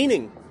it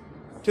demeaning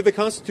to the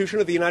Constitution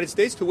of the United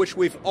States, to which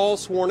we've all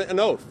sworn an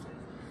oath.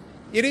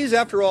 It is,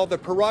 after all, the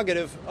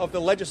prerogative of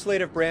the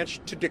legislative branch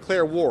to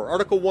declare war.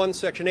 Article 1,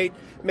 Section 8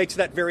 makes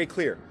that very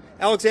clear.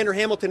 Alexander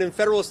Hamilton in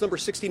Federalist Number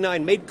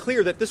 69 made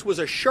clear that this was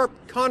a sharp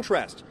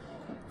contrast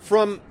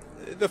from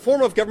the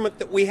form of government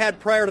that we had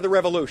prior to the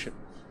Revolution,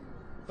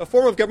 a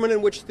form of government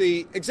in which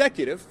the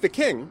executive, the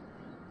king,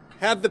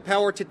 had the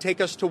power to take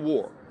us to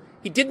war.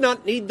 He did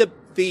not need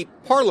the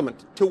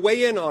Parliament to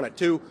weigh in on it,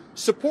 to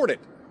support it.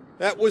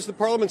 That was the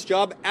Parliament's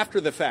job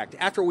after the fact,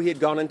 after we had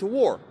gone into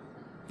war.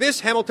 This,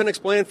 Hamilton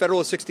explained in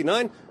Federalist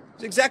 69,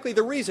 is exactly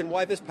the reason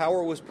why this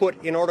power was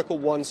put in Article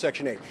 1,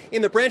 Section 8,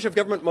 in the branch of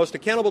government most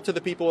accountable to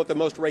the people at the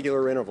most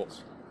regular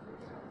intervals.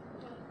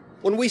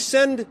 When we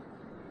send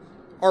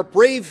our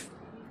brave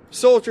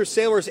soldiers,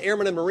 sailors,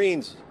 airmen, and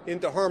Marines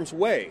into harm's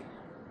way,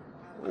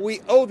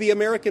 we owe the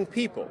American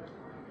people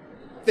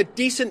the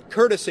decent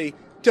courtesy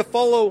to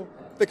follow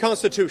the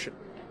Constitution,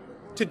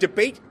 to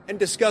debate and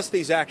discuss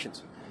these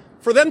actions.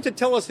 For them to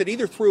tell us that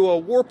either through a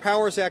War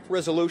Powers Act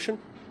resolution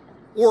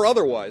or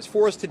otherwise,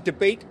 for us to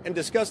debate and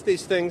discuss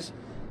these things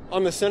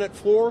on the Senate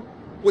floor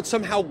would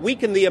somehow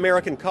weaken the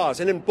American cause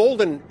and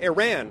embolden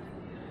Iran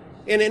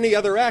in any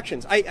other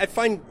actions, I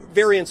find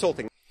very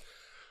insulting.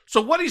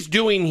 So what he's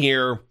doing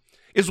here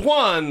is,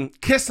 one,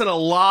 kissing a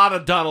lot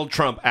of Donald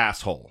Trump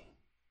asshole.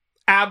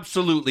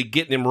 Absolutely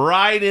getting him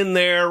right in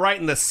there, right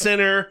in the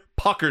center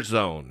pucker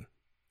zone.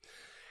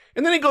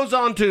 And then he goes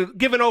on to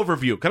give an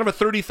overview, kind of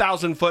a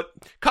 30,000-foot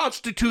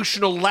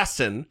constitutional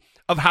lesson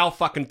of how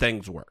fucking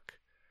things work.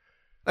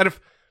 That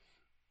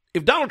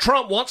if Donald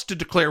Trump wants to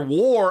declare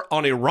war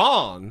on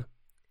Iran,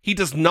 he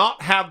does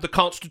not have the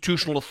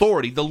constitutional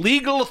authority, the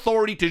legal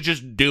authority to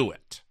just do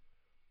it.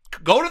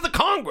 Go to the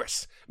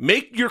Congress.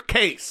 Make your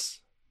case.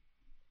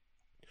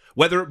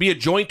 Whether it be a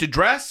joint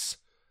address,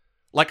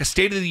 like a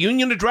State of the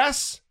Union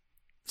address,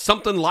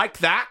 something like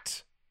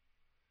that.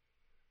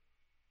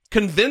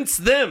 Convince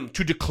them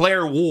to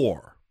declare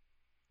war.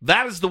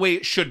 That is the way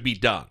it should be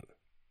done.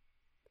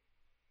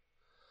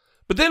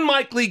 But then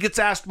Mike Lee gets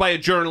asked by a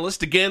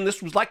journalist, again,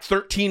 this was like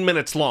 13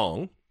 minutes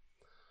long,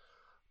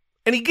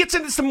 and he gets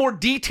into some more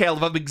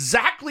detail of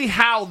exactly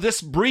how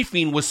this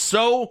briefing was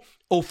so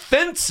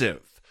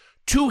offensive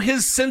to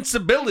his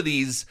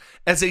sensibilities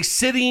as a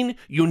sitting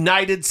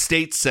United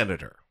States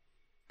senator.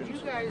 You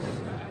guys,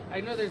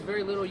 I know there's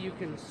very little you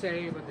can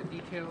say about the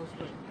details,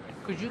 but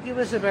Could you give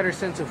us a better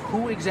sense of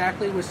who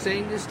exactly was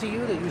saying this to you,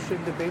 that you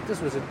should debate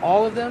this? Was it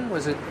all of them?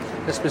 Was it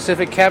a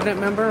specific cabinet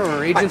member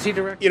or agency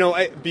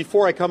director?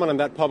 Before I comment on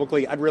that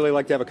publicly, I'd really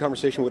like to have a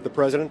conversation with the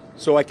president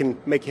so I can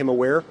make him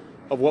aware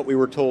of what we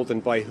were told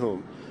and by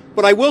whom.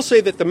 But I will say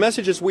that the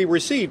messages we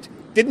received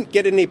didn't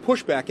get any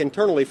pushback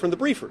internally from the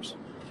briefers.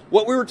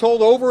 What we were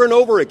told over and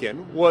over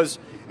again was,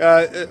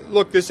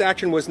 look, this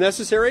action was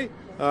necessary.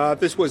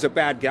 This was a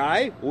bad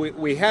guy.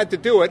 We had to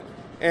do it.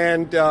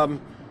 And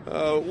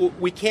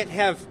we can't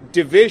have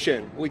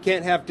division. We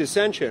can't have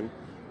dissension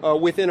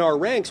within our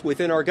ranks,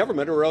 within our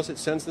government, or else it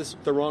sends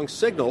the wrong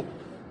signal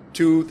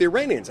to the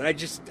Iranians. And I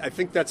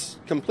think that's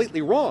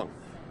completely wrong.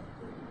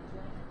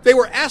 They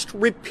were asked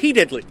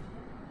repeatedly,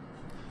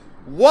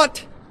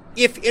 what,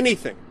 if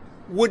anything,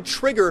 would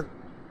trigger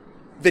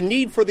the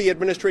need for the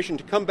administration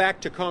to come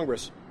back to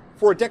Congress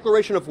for a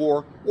declaration of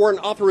war or an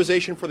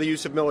authorization for the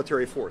use of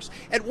military force.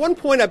 At one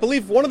point, I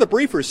believe one of the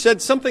briefers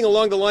said something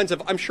along the lines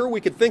of, I'm sure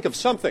we could think of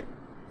something.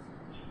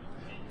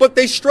 But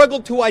they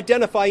struggled to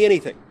identify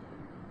anything.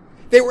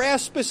 They were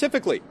asked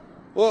specifically,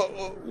 well,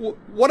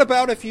 what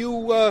about if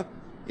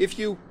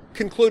you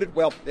concluded,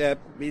 well,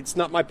 it's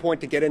not my point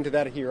to get into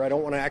that here. I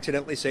don't want to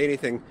accidentally say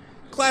anything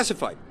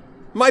classified.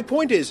 My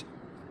point is,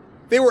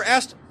 they were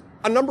asked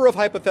a number of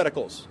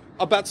hypotheticals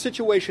about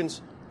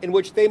situations in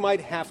which they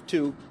might have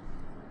to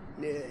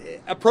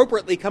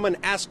appropriately come and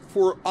ask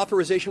for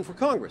authorization for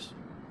Congress.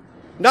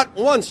 Not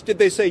once did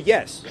they say,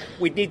 yes,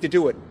 we'd need to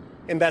do it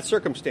in that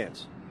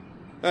circumstance.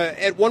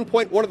 At one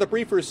point, one of the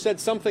briefers said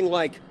something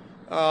like,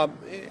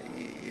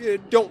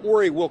 don't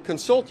worry, we'll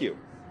consult you.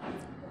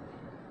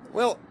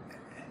 Well,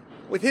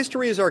 with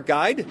history as our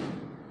guide,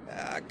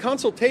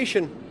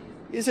 consultation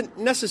isn't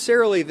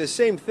necessarily the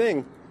same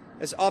thing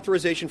as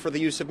authorization for the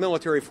use of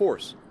military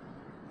force.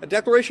 A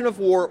declaration of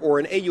war or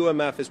an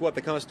AUMF is what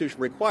the Constitution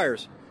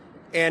requires,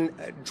 and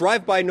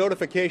drive-by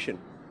notification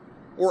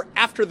or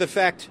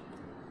after-the-fact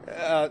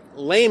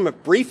lame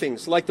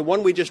briefings like the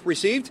one we just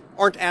received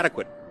aren't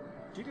adequate.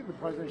 Do you think the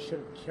president should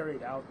have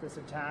carried out this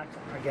attack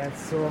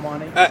against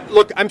Soleimani?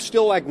 Look, I'm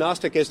still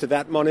agnostic as to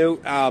that,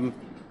 Manu.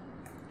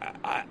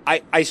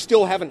 I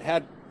still haven't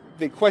had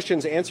the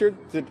questions answered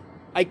that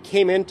I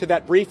came into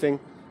that briefing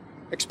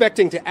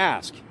expecting to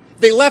ask.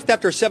 They left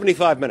after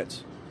 75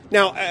 minutes.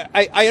 Now,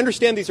 I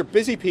understand these are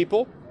busy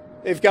people.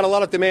 They've got a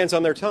lot of demands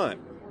on their time.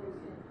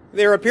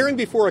 They're appearing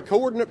before a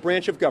coordinate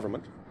branch of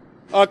government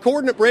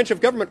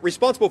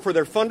responsible for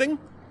their funding,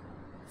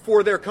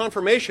 for their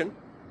confirmation,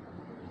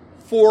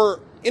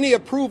 for any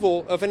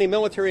approval of any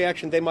military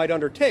action they might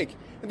undertake.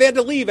 They had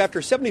to leave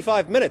after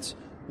 75 minutes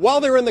while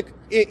they're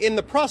in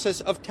the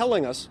process of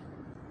telling us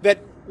that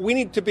we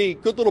need to be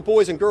good little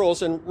boys and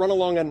girls and run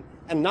along and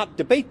not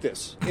debate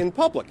this in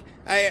public.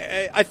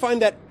 I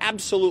find that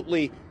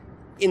absolutely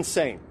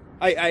insane.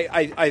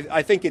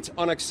 I think it's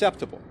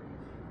unacceptable.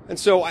 And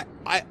so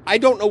I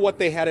don't know what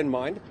they had in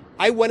mind.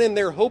 I went in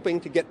there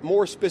hoping to get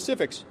more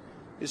specifics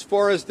as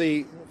far as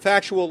the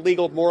factual,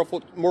 legal,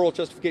 moral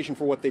justification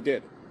for what they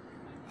did.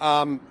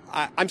 I'm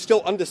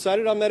still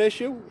undecided on that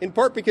issue, in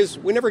part because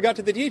we never got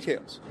to the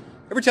details.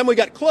 Every time we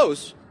got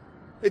close,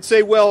 they'd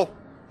say, well,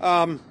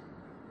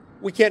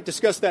 we can't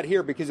discuss that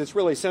here because it's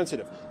really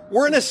sensitive.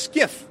 We're in a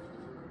skiff.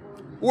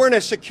 We're in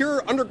a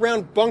secure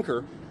underground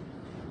bunker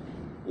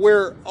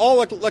where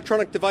all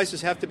electronic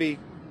devices have to be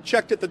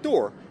checked at the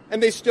door,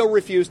 and they still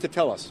refuse to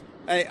tell us.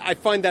 I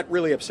find that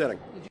really upsetting.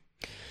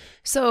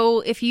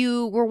 So if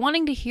you were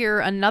wanting to hear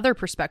another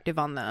perspective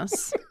on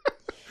this...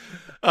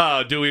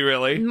 Oh, do we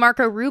really?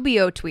 Marco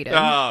Rubio tweeted.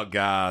 Oh,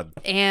 God.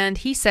 And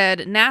he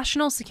said,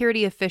 national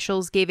security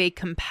officials gave a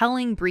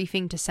compelling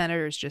briefing to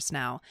senators just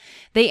now.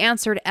 They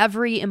answered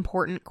every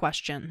important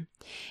question.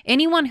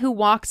 Anyone who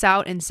walks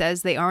out and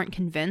says they aren't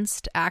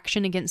convinced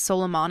action against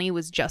Soleimani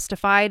was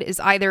justified is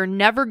either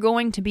never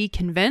going to be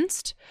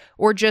convinced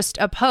or just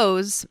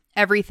oppose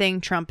everything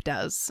Trump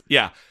does.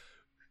 Yeah.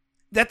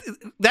 That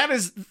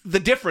is the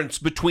difference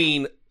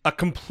between a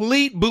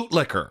complete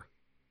bootlicker,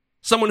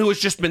 someone who has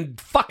just been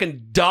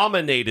fucking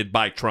dominated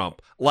by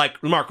Trump,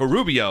 like Marco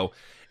Rubio,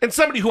 and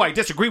somebody who I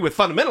disagree with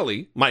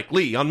fundamentally, Mike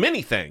Lee, on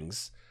many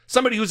things.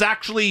 Somebody who's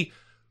actually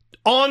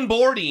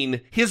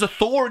onboarding his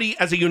authority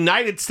as a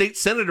United States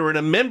senator and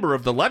a member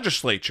of the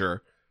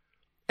legislature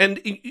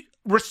and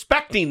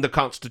respecting the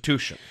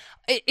Constitution.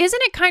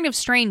 Isn't it kind of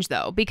strange,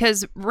 though?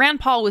 Because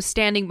Rand Paul was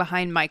standing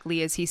behind Mike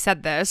Lee as he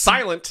said this.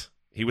 Silent.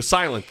 He was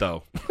silent,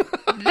 though.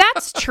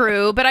 That's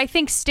true, but I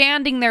think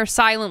standing there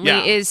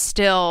silently is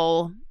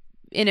still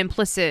an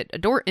implicit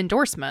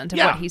endorsement of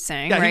what he's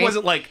saying, right? He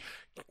wasn't like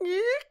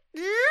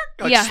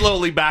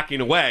slowly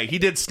backing away. He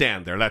did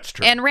stand there, that's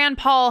true. And Rand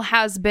Paul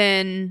has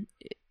been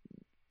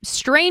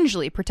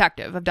strangely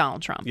protective of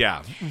Donald Trump.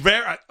 Yeah,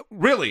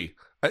 really,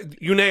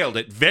 you nailed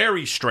it.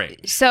 Very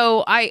strange.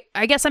 So I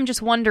guess I'm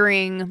just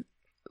wondering,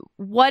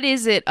 what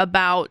is it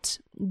about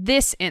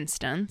this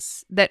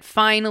instance that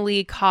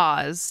finally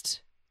caused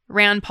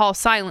Rand Paul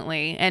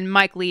silently and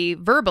Mike Lee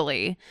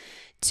verbally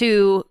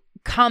to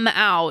come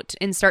out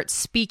and start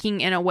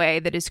speaking in a way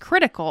that is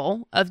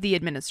critical of the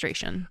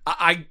administration?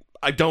 I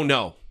don't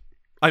know.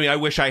 I mean, I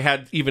wish I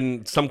had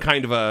even some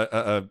kind of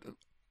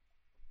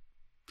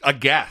a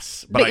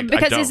guess, but I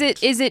don't.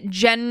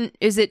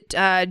 is it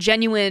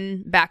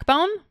genuine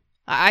backbone?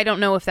 I don't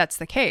know if that's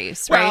the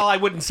case, right? Well, I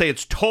wouldn't say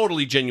it's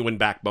totally genuine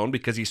backbone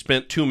because he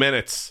spent 2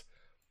 minutes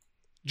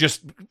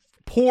just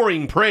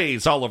pouring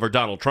praise all over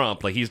Donald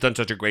Trump, like he's done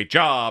such a great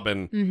job,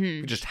 and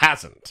he just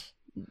hasn't.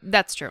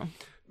 That's true.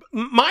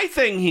 My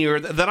thing here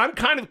that I'm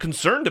kind of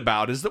concerned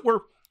about is that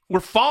we're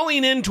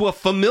falling into a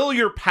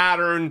familiar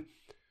pattern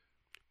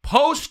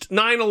post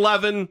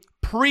 9/11,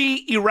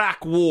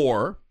 pre-Iraq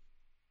war,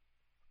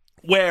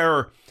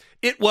 where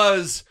it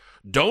was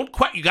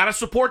you got to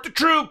support the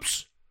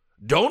troops,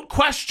 don't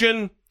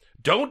question,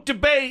 don't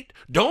debate,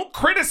 don't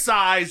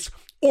criticize,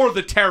 or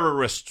the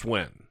terrorists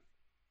win.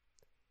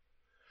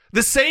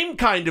 The same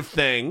kind of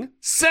thing,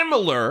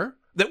 similar,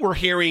 that we're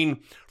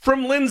hearing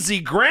from Lindsey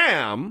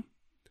Graham,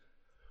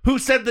 who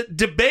said that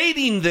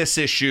debating this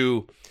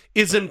issue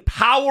is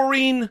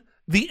empowering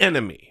the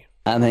enemy.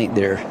 I think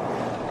they're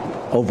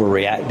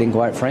overreacting,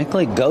 quite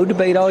frankly. Go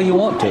debate all you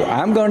want to.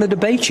 I'm going to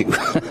debate you.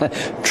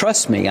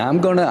 Trust me, I'm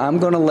going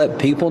to let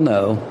people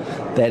know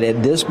that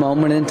at this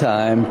moment in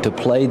time, to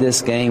play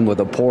this game with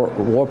a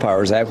War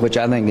Powers Act, which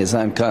I think is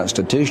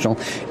unconstitutional,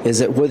 is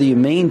that whether you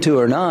mean to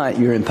or not,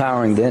 you're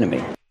empowering the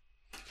enemy.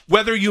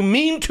 Whether you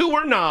mean to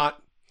or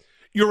not,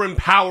 you're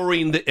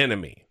empowering the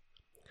enemy.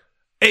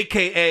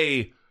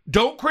 AKA,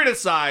 don't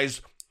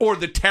criticize or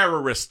the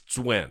terrorists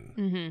win.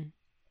 Mm-hmm.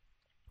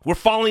 We're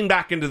falling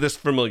back into this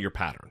familiar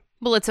pattern.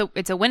 Well, it's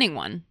a winning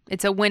one.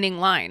 It's a winning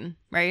line,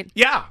 right?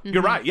 Yeah,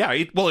 you're right. Yeah,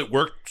 it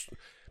worked.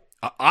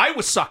 I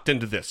was sucked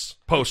into this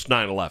post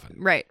 9/11.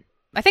 Right.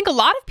 I think a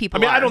lot of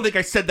people I don't think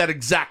I said that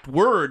exact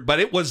word, but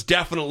it was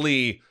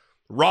definitely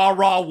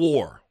rah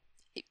war.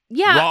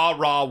 Yeah.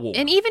 Rah war.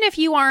 And even if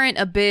you aren't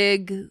a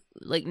big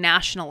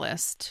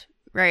nationalist,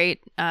 right?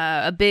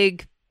 A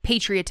big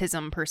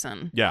patriotism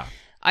person. Yeah.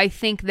 I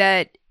think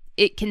that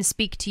it can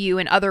speak to you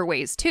in other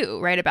ways too,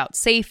 right? About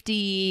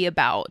safety,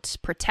 about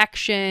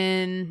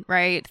protection,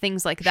 right?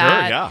 Things like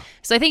that. Sure, yeah.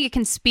 So I think it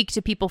can speak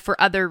to people for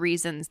other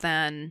reasons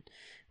than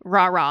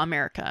rah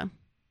America.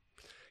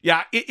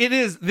 Yeah, it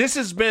is. This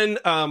has been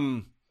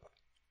kind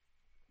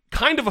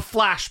of a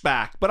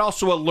flashback, but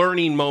also a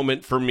learning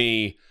moment for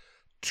me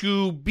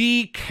to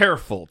be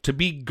careful, to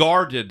be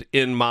guarded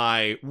in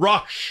my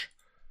rush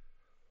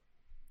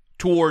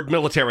toward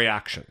military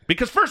action.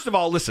 Because first of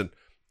all, listen,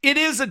 it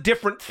is a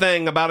different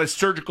thing about a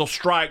surgical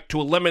strike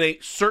to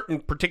eliminate certain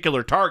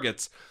particular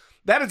targets.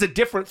 That is a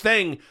different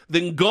thing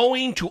than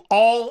going to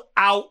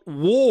all-out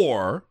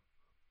war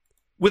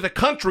with a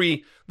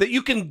country that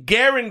you can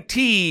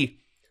guarantee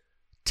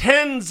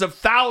tens of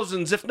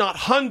thousands, if not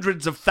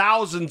hundreds of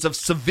thousands of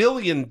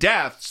civilian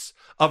deaths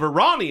of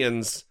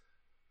Iranians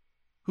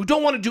who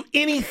don't want to do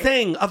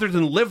anything other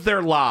than live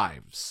their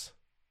lives,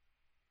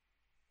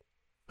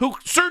 who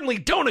certainly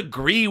don't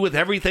agree with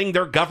everything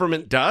their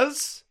government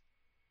does.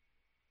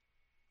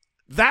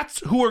 That's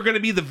who are going to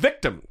be the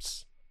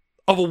victims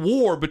of a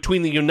war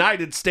between the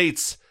United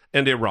States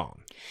and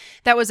Iran.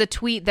 That was a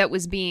tweet that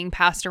was being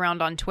passed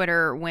around on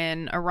Twitter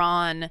when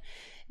Iran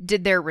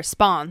did their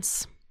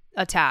response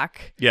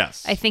attack.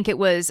 Yes. I think it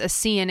was a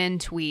CNN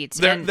tweet.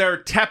 Their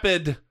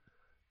tepid,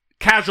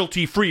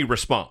 casualty-free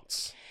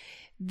response.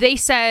 They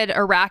said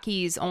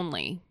Iraqis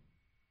only,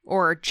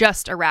 or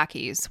just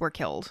Iraqis were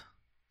killed.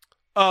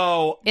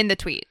 Oh. In the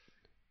tweet.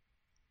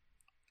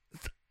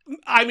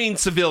 I mean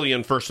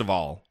civilian, first of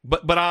all,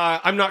 but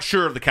I'm not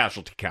sure of the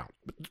casualty count.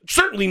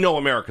 Certainly no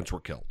Americans were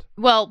killed.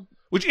 Well,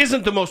 which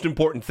isn't the most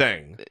important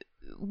thing.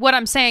 What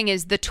I'm saying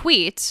is the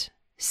tweet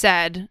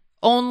said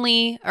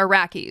only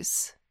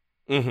Iraqis,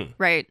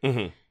 right?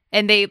 Mm-hmm.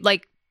 And they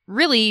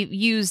really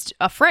used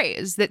a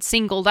phrase that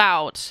singled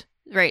out,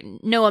 right?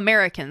 No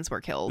Americans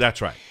were killed.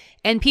 That's right.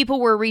 And people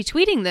were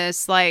retweeting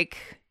this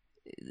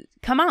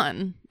come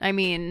on. I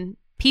mean,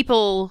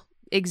 people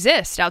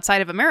exist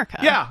outside of America.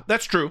 Yeah,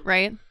 that's true.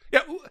 Right?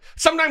 Yeah,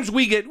 sometimes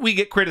we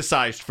get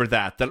criticized for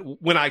that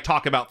when I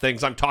talk about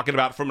things, I'm talking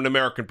about from an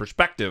American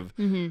perspective.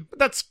 Mm-hmm. But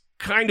that's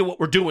kind of what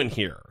we're doing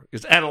here,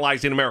 is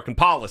analyzing American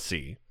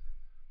policy.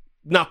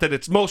 Not that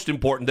it's most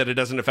important that it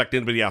doesn't affect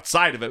anybody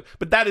outside of it,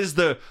 but that is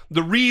the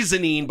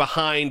reasoning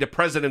behind a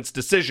president's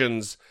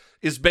decisions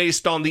is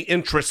based on the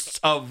interests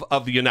of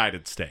the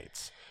United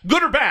States.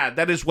 Good or bad,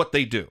 that is what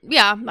they do.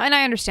 Yeah, and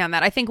I understand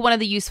that. I think one of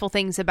the useful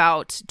things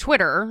about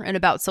Twitter and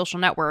about social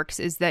networks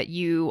is that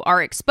you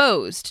are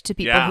exposed to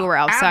people who are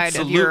outside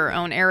of your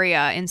own area.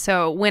 And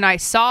so when I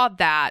saw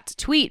that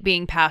tweet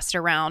being passed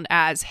around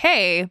as,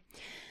 hey,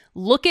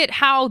 look at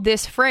how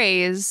this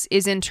phrase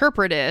is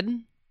interpreted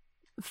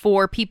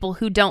for people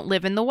who don't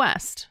live in the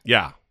West.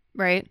 Yeah.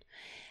 Right?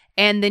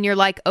 And then you're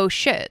like, oh,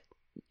 shit.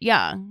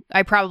 Yeah,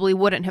 I probably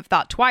wouldn't have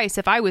thought twice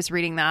if I was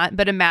reading that,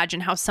 but imagine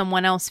how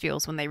someone else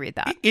feels when they read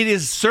that. It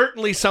is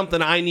certainly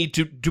something I need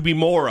to be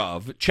more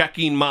of,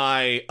 checking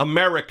my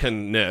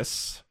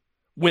Americanness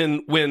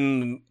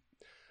when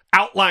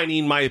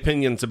outlining my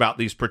opinions about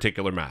these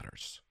particular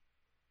matters.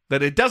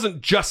 That it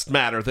doesn't just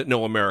matter that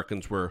no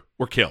Americans were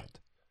killed,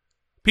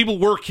 People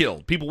were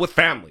killed. People with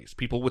families.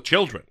 People with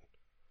children.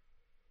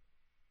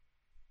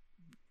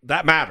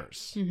 That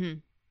matters. Mm-hmm.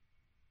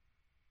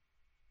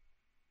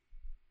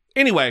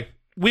 Anyway,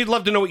 we'd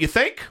love to know what you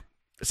think.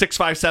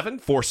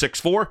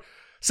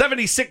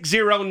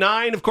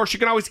 657-464-7609. Of course, you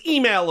can always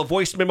email a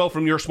voice memo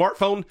from your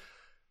smartphone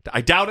to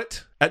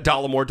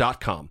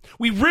idoubt@dollemore.com.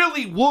 We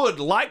really would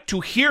like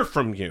to hear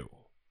from you.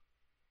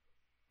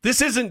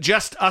 This isn't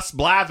just us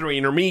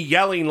blathering or me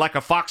yelling like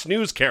a Fox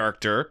News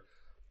character,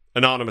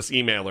 anonymous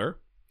emailer.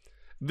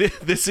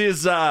 This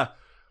is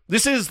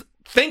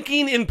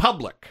thinking in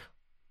public.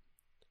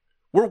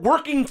 We're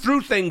working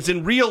through things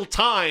in real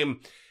time,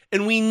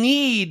 and we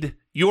need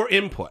your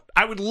input.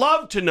 I would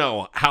love to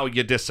know how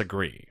you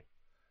disagree.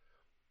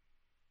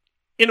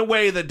 In a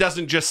way that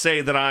doesn't just say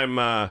that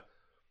I'm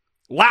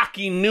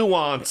lacking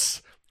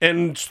nuance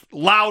and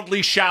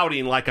loudly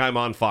shouting like I'm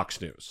on Fox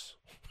News.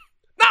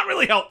 Not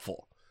really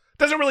helpful.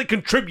 Doesn't really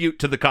contribute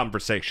to the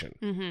conversation.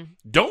 Mm-hmm.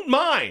 Don't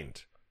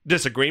mind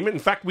disagreement. In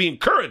fact, we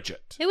encourage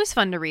it. It was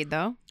fun to read,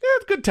 though. Yeah,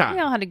 it's a good time.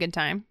 We all had a good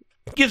time.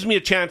 Gives me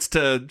a chance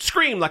to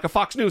scream like a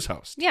Fox News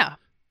host. Yeah.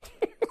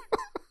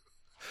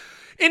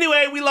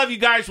 Anyway, we love you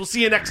guys. We'll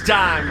see you next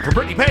time. For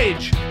Brittany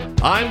Page,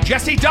 I'm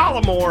Jesse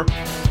Dollemore,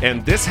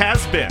 and this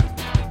has been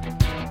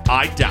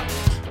I Doubt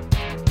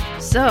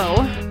It. So,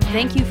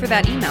 thank you for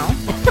that email.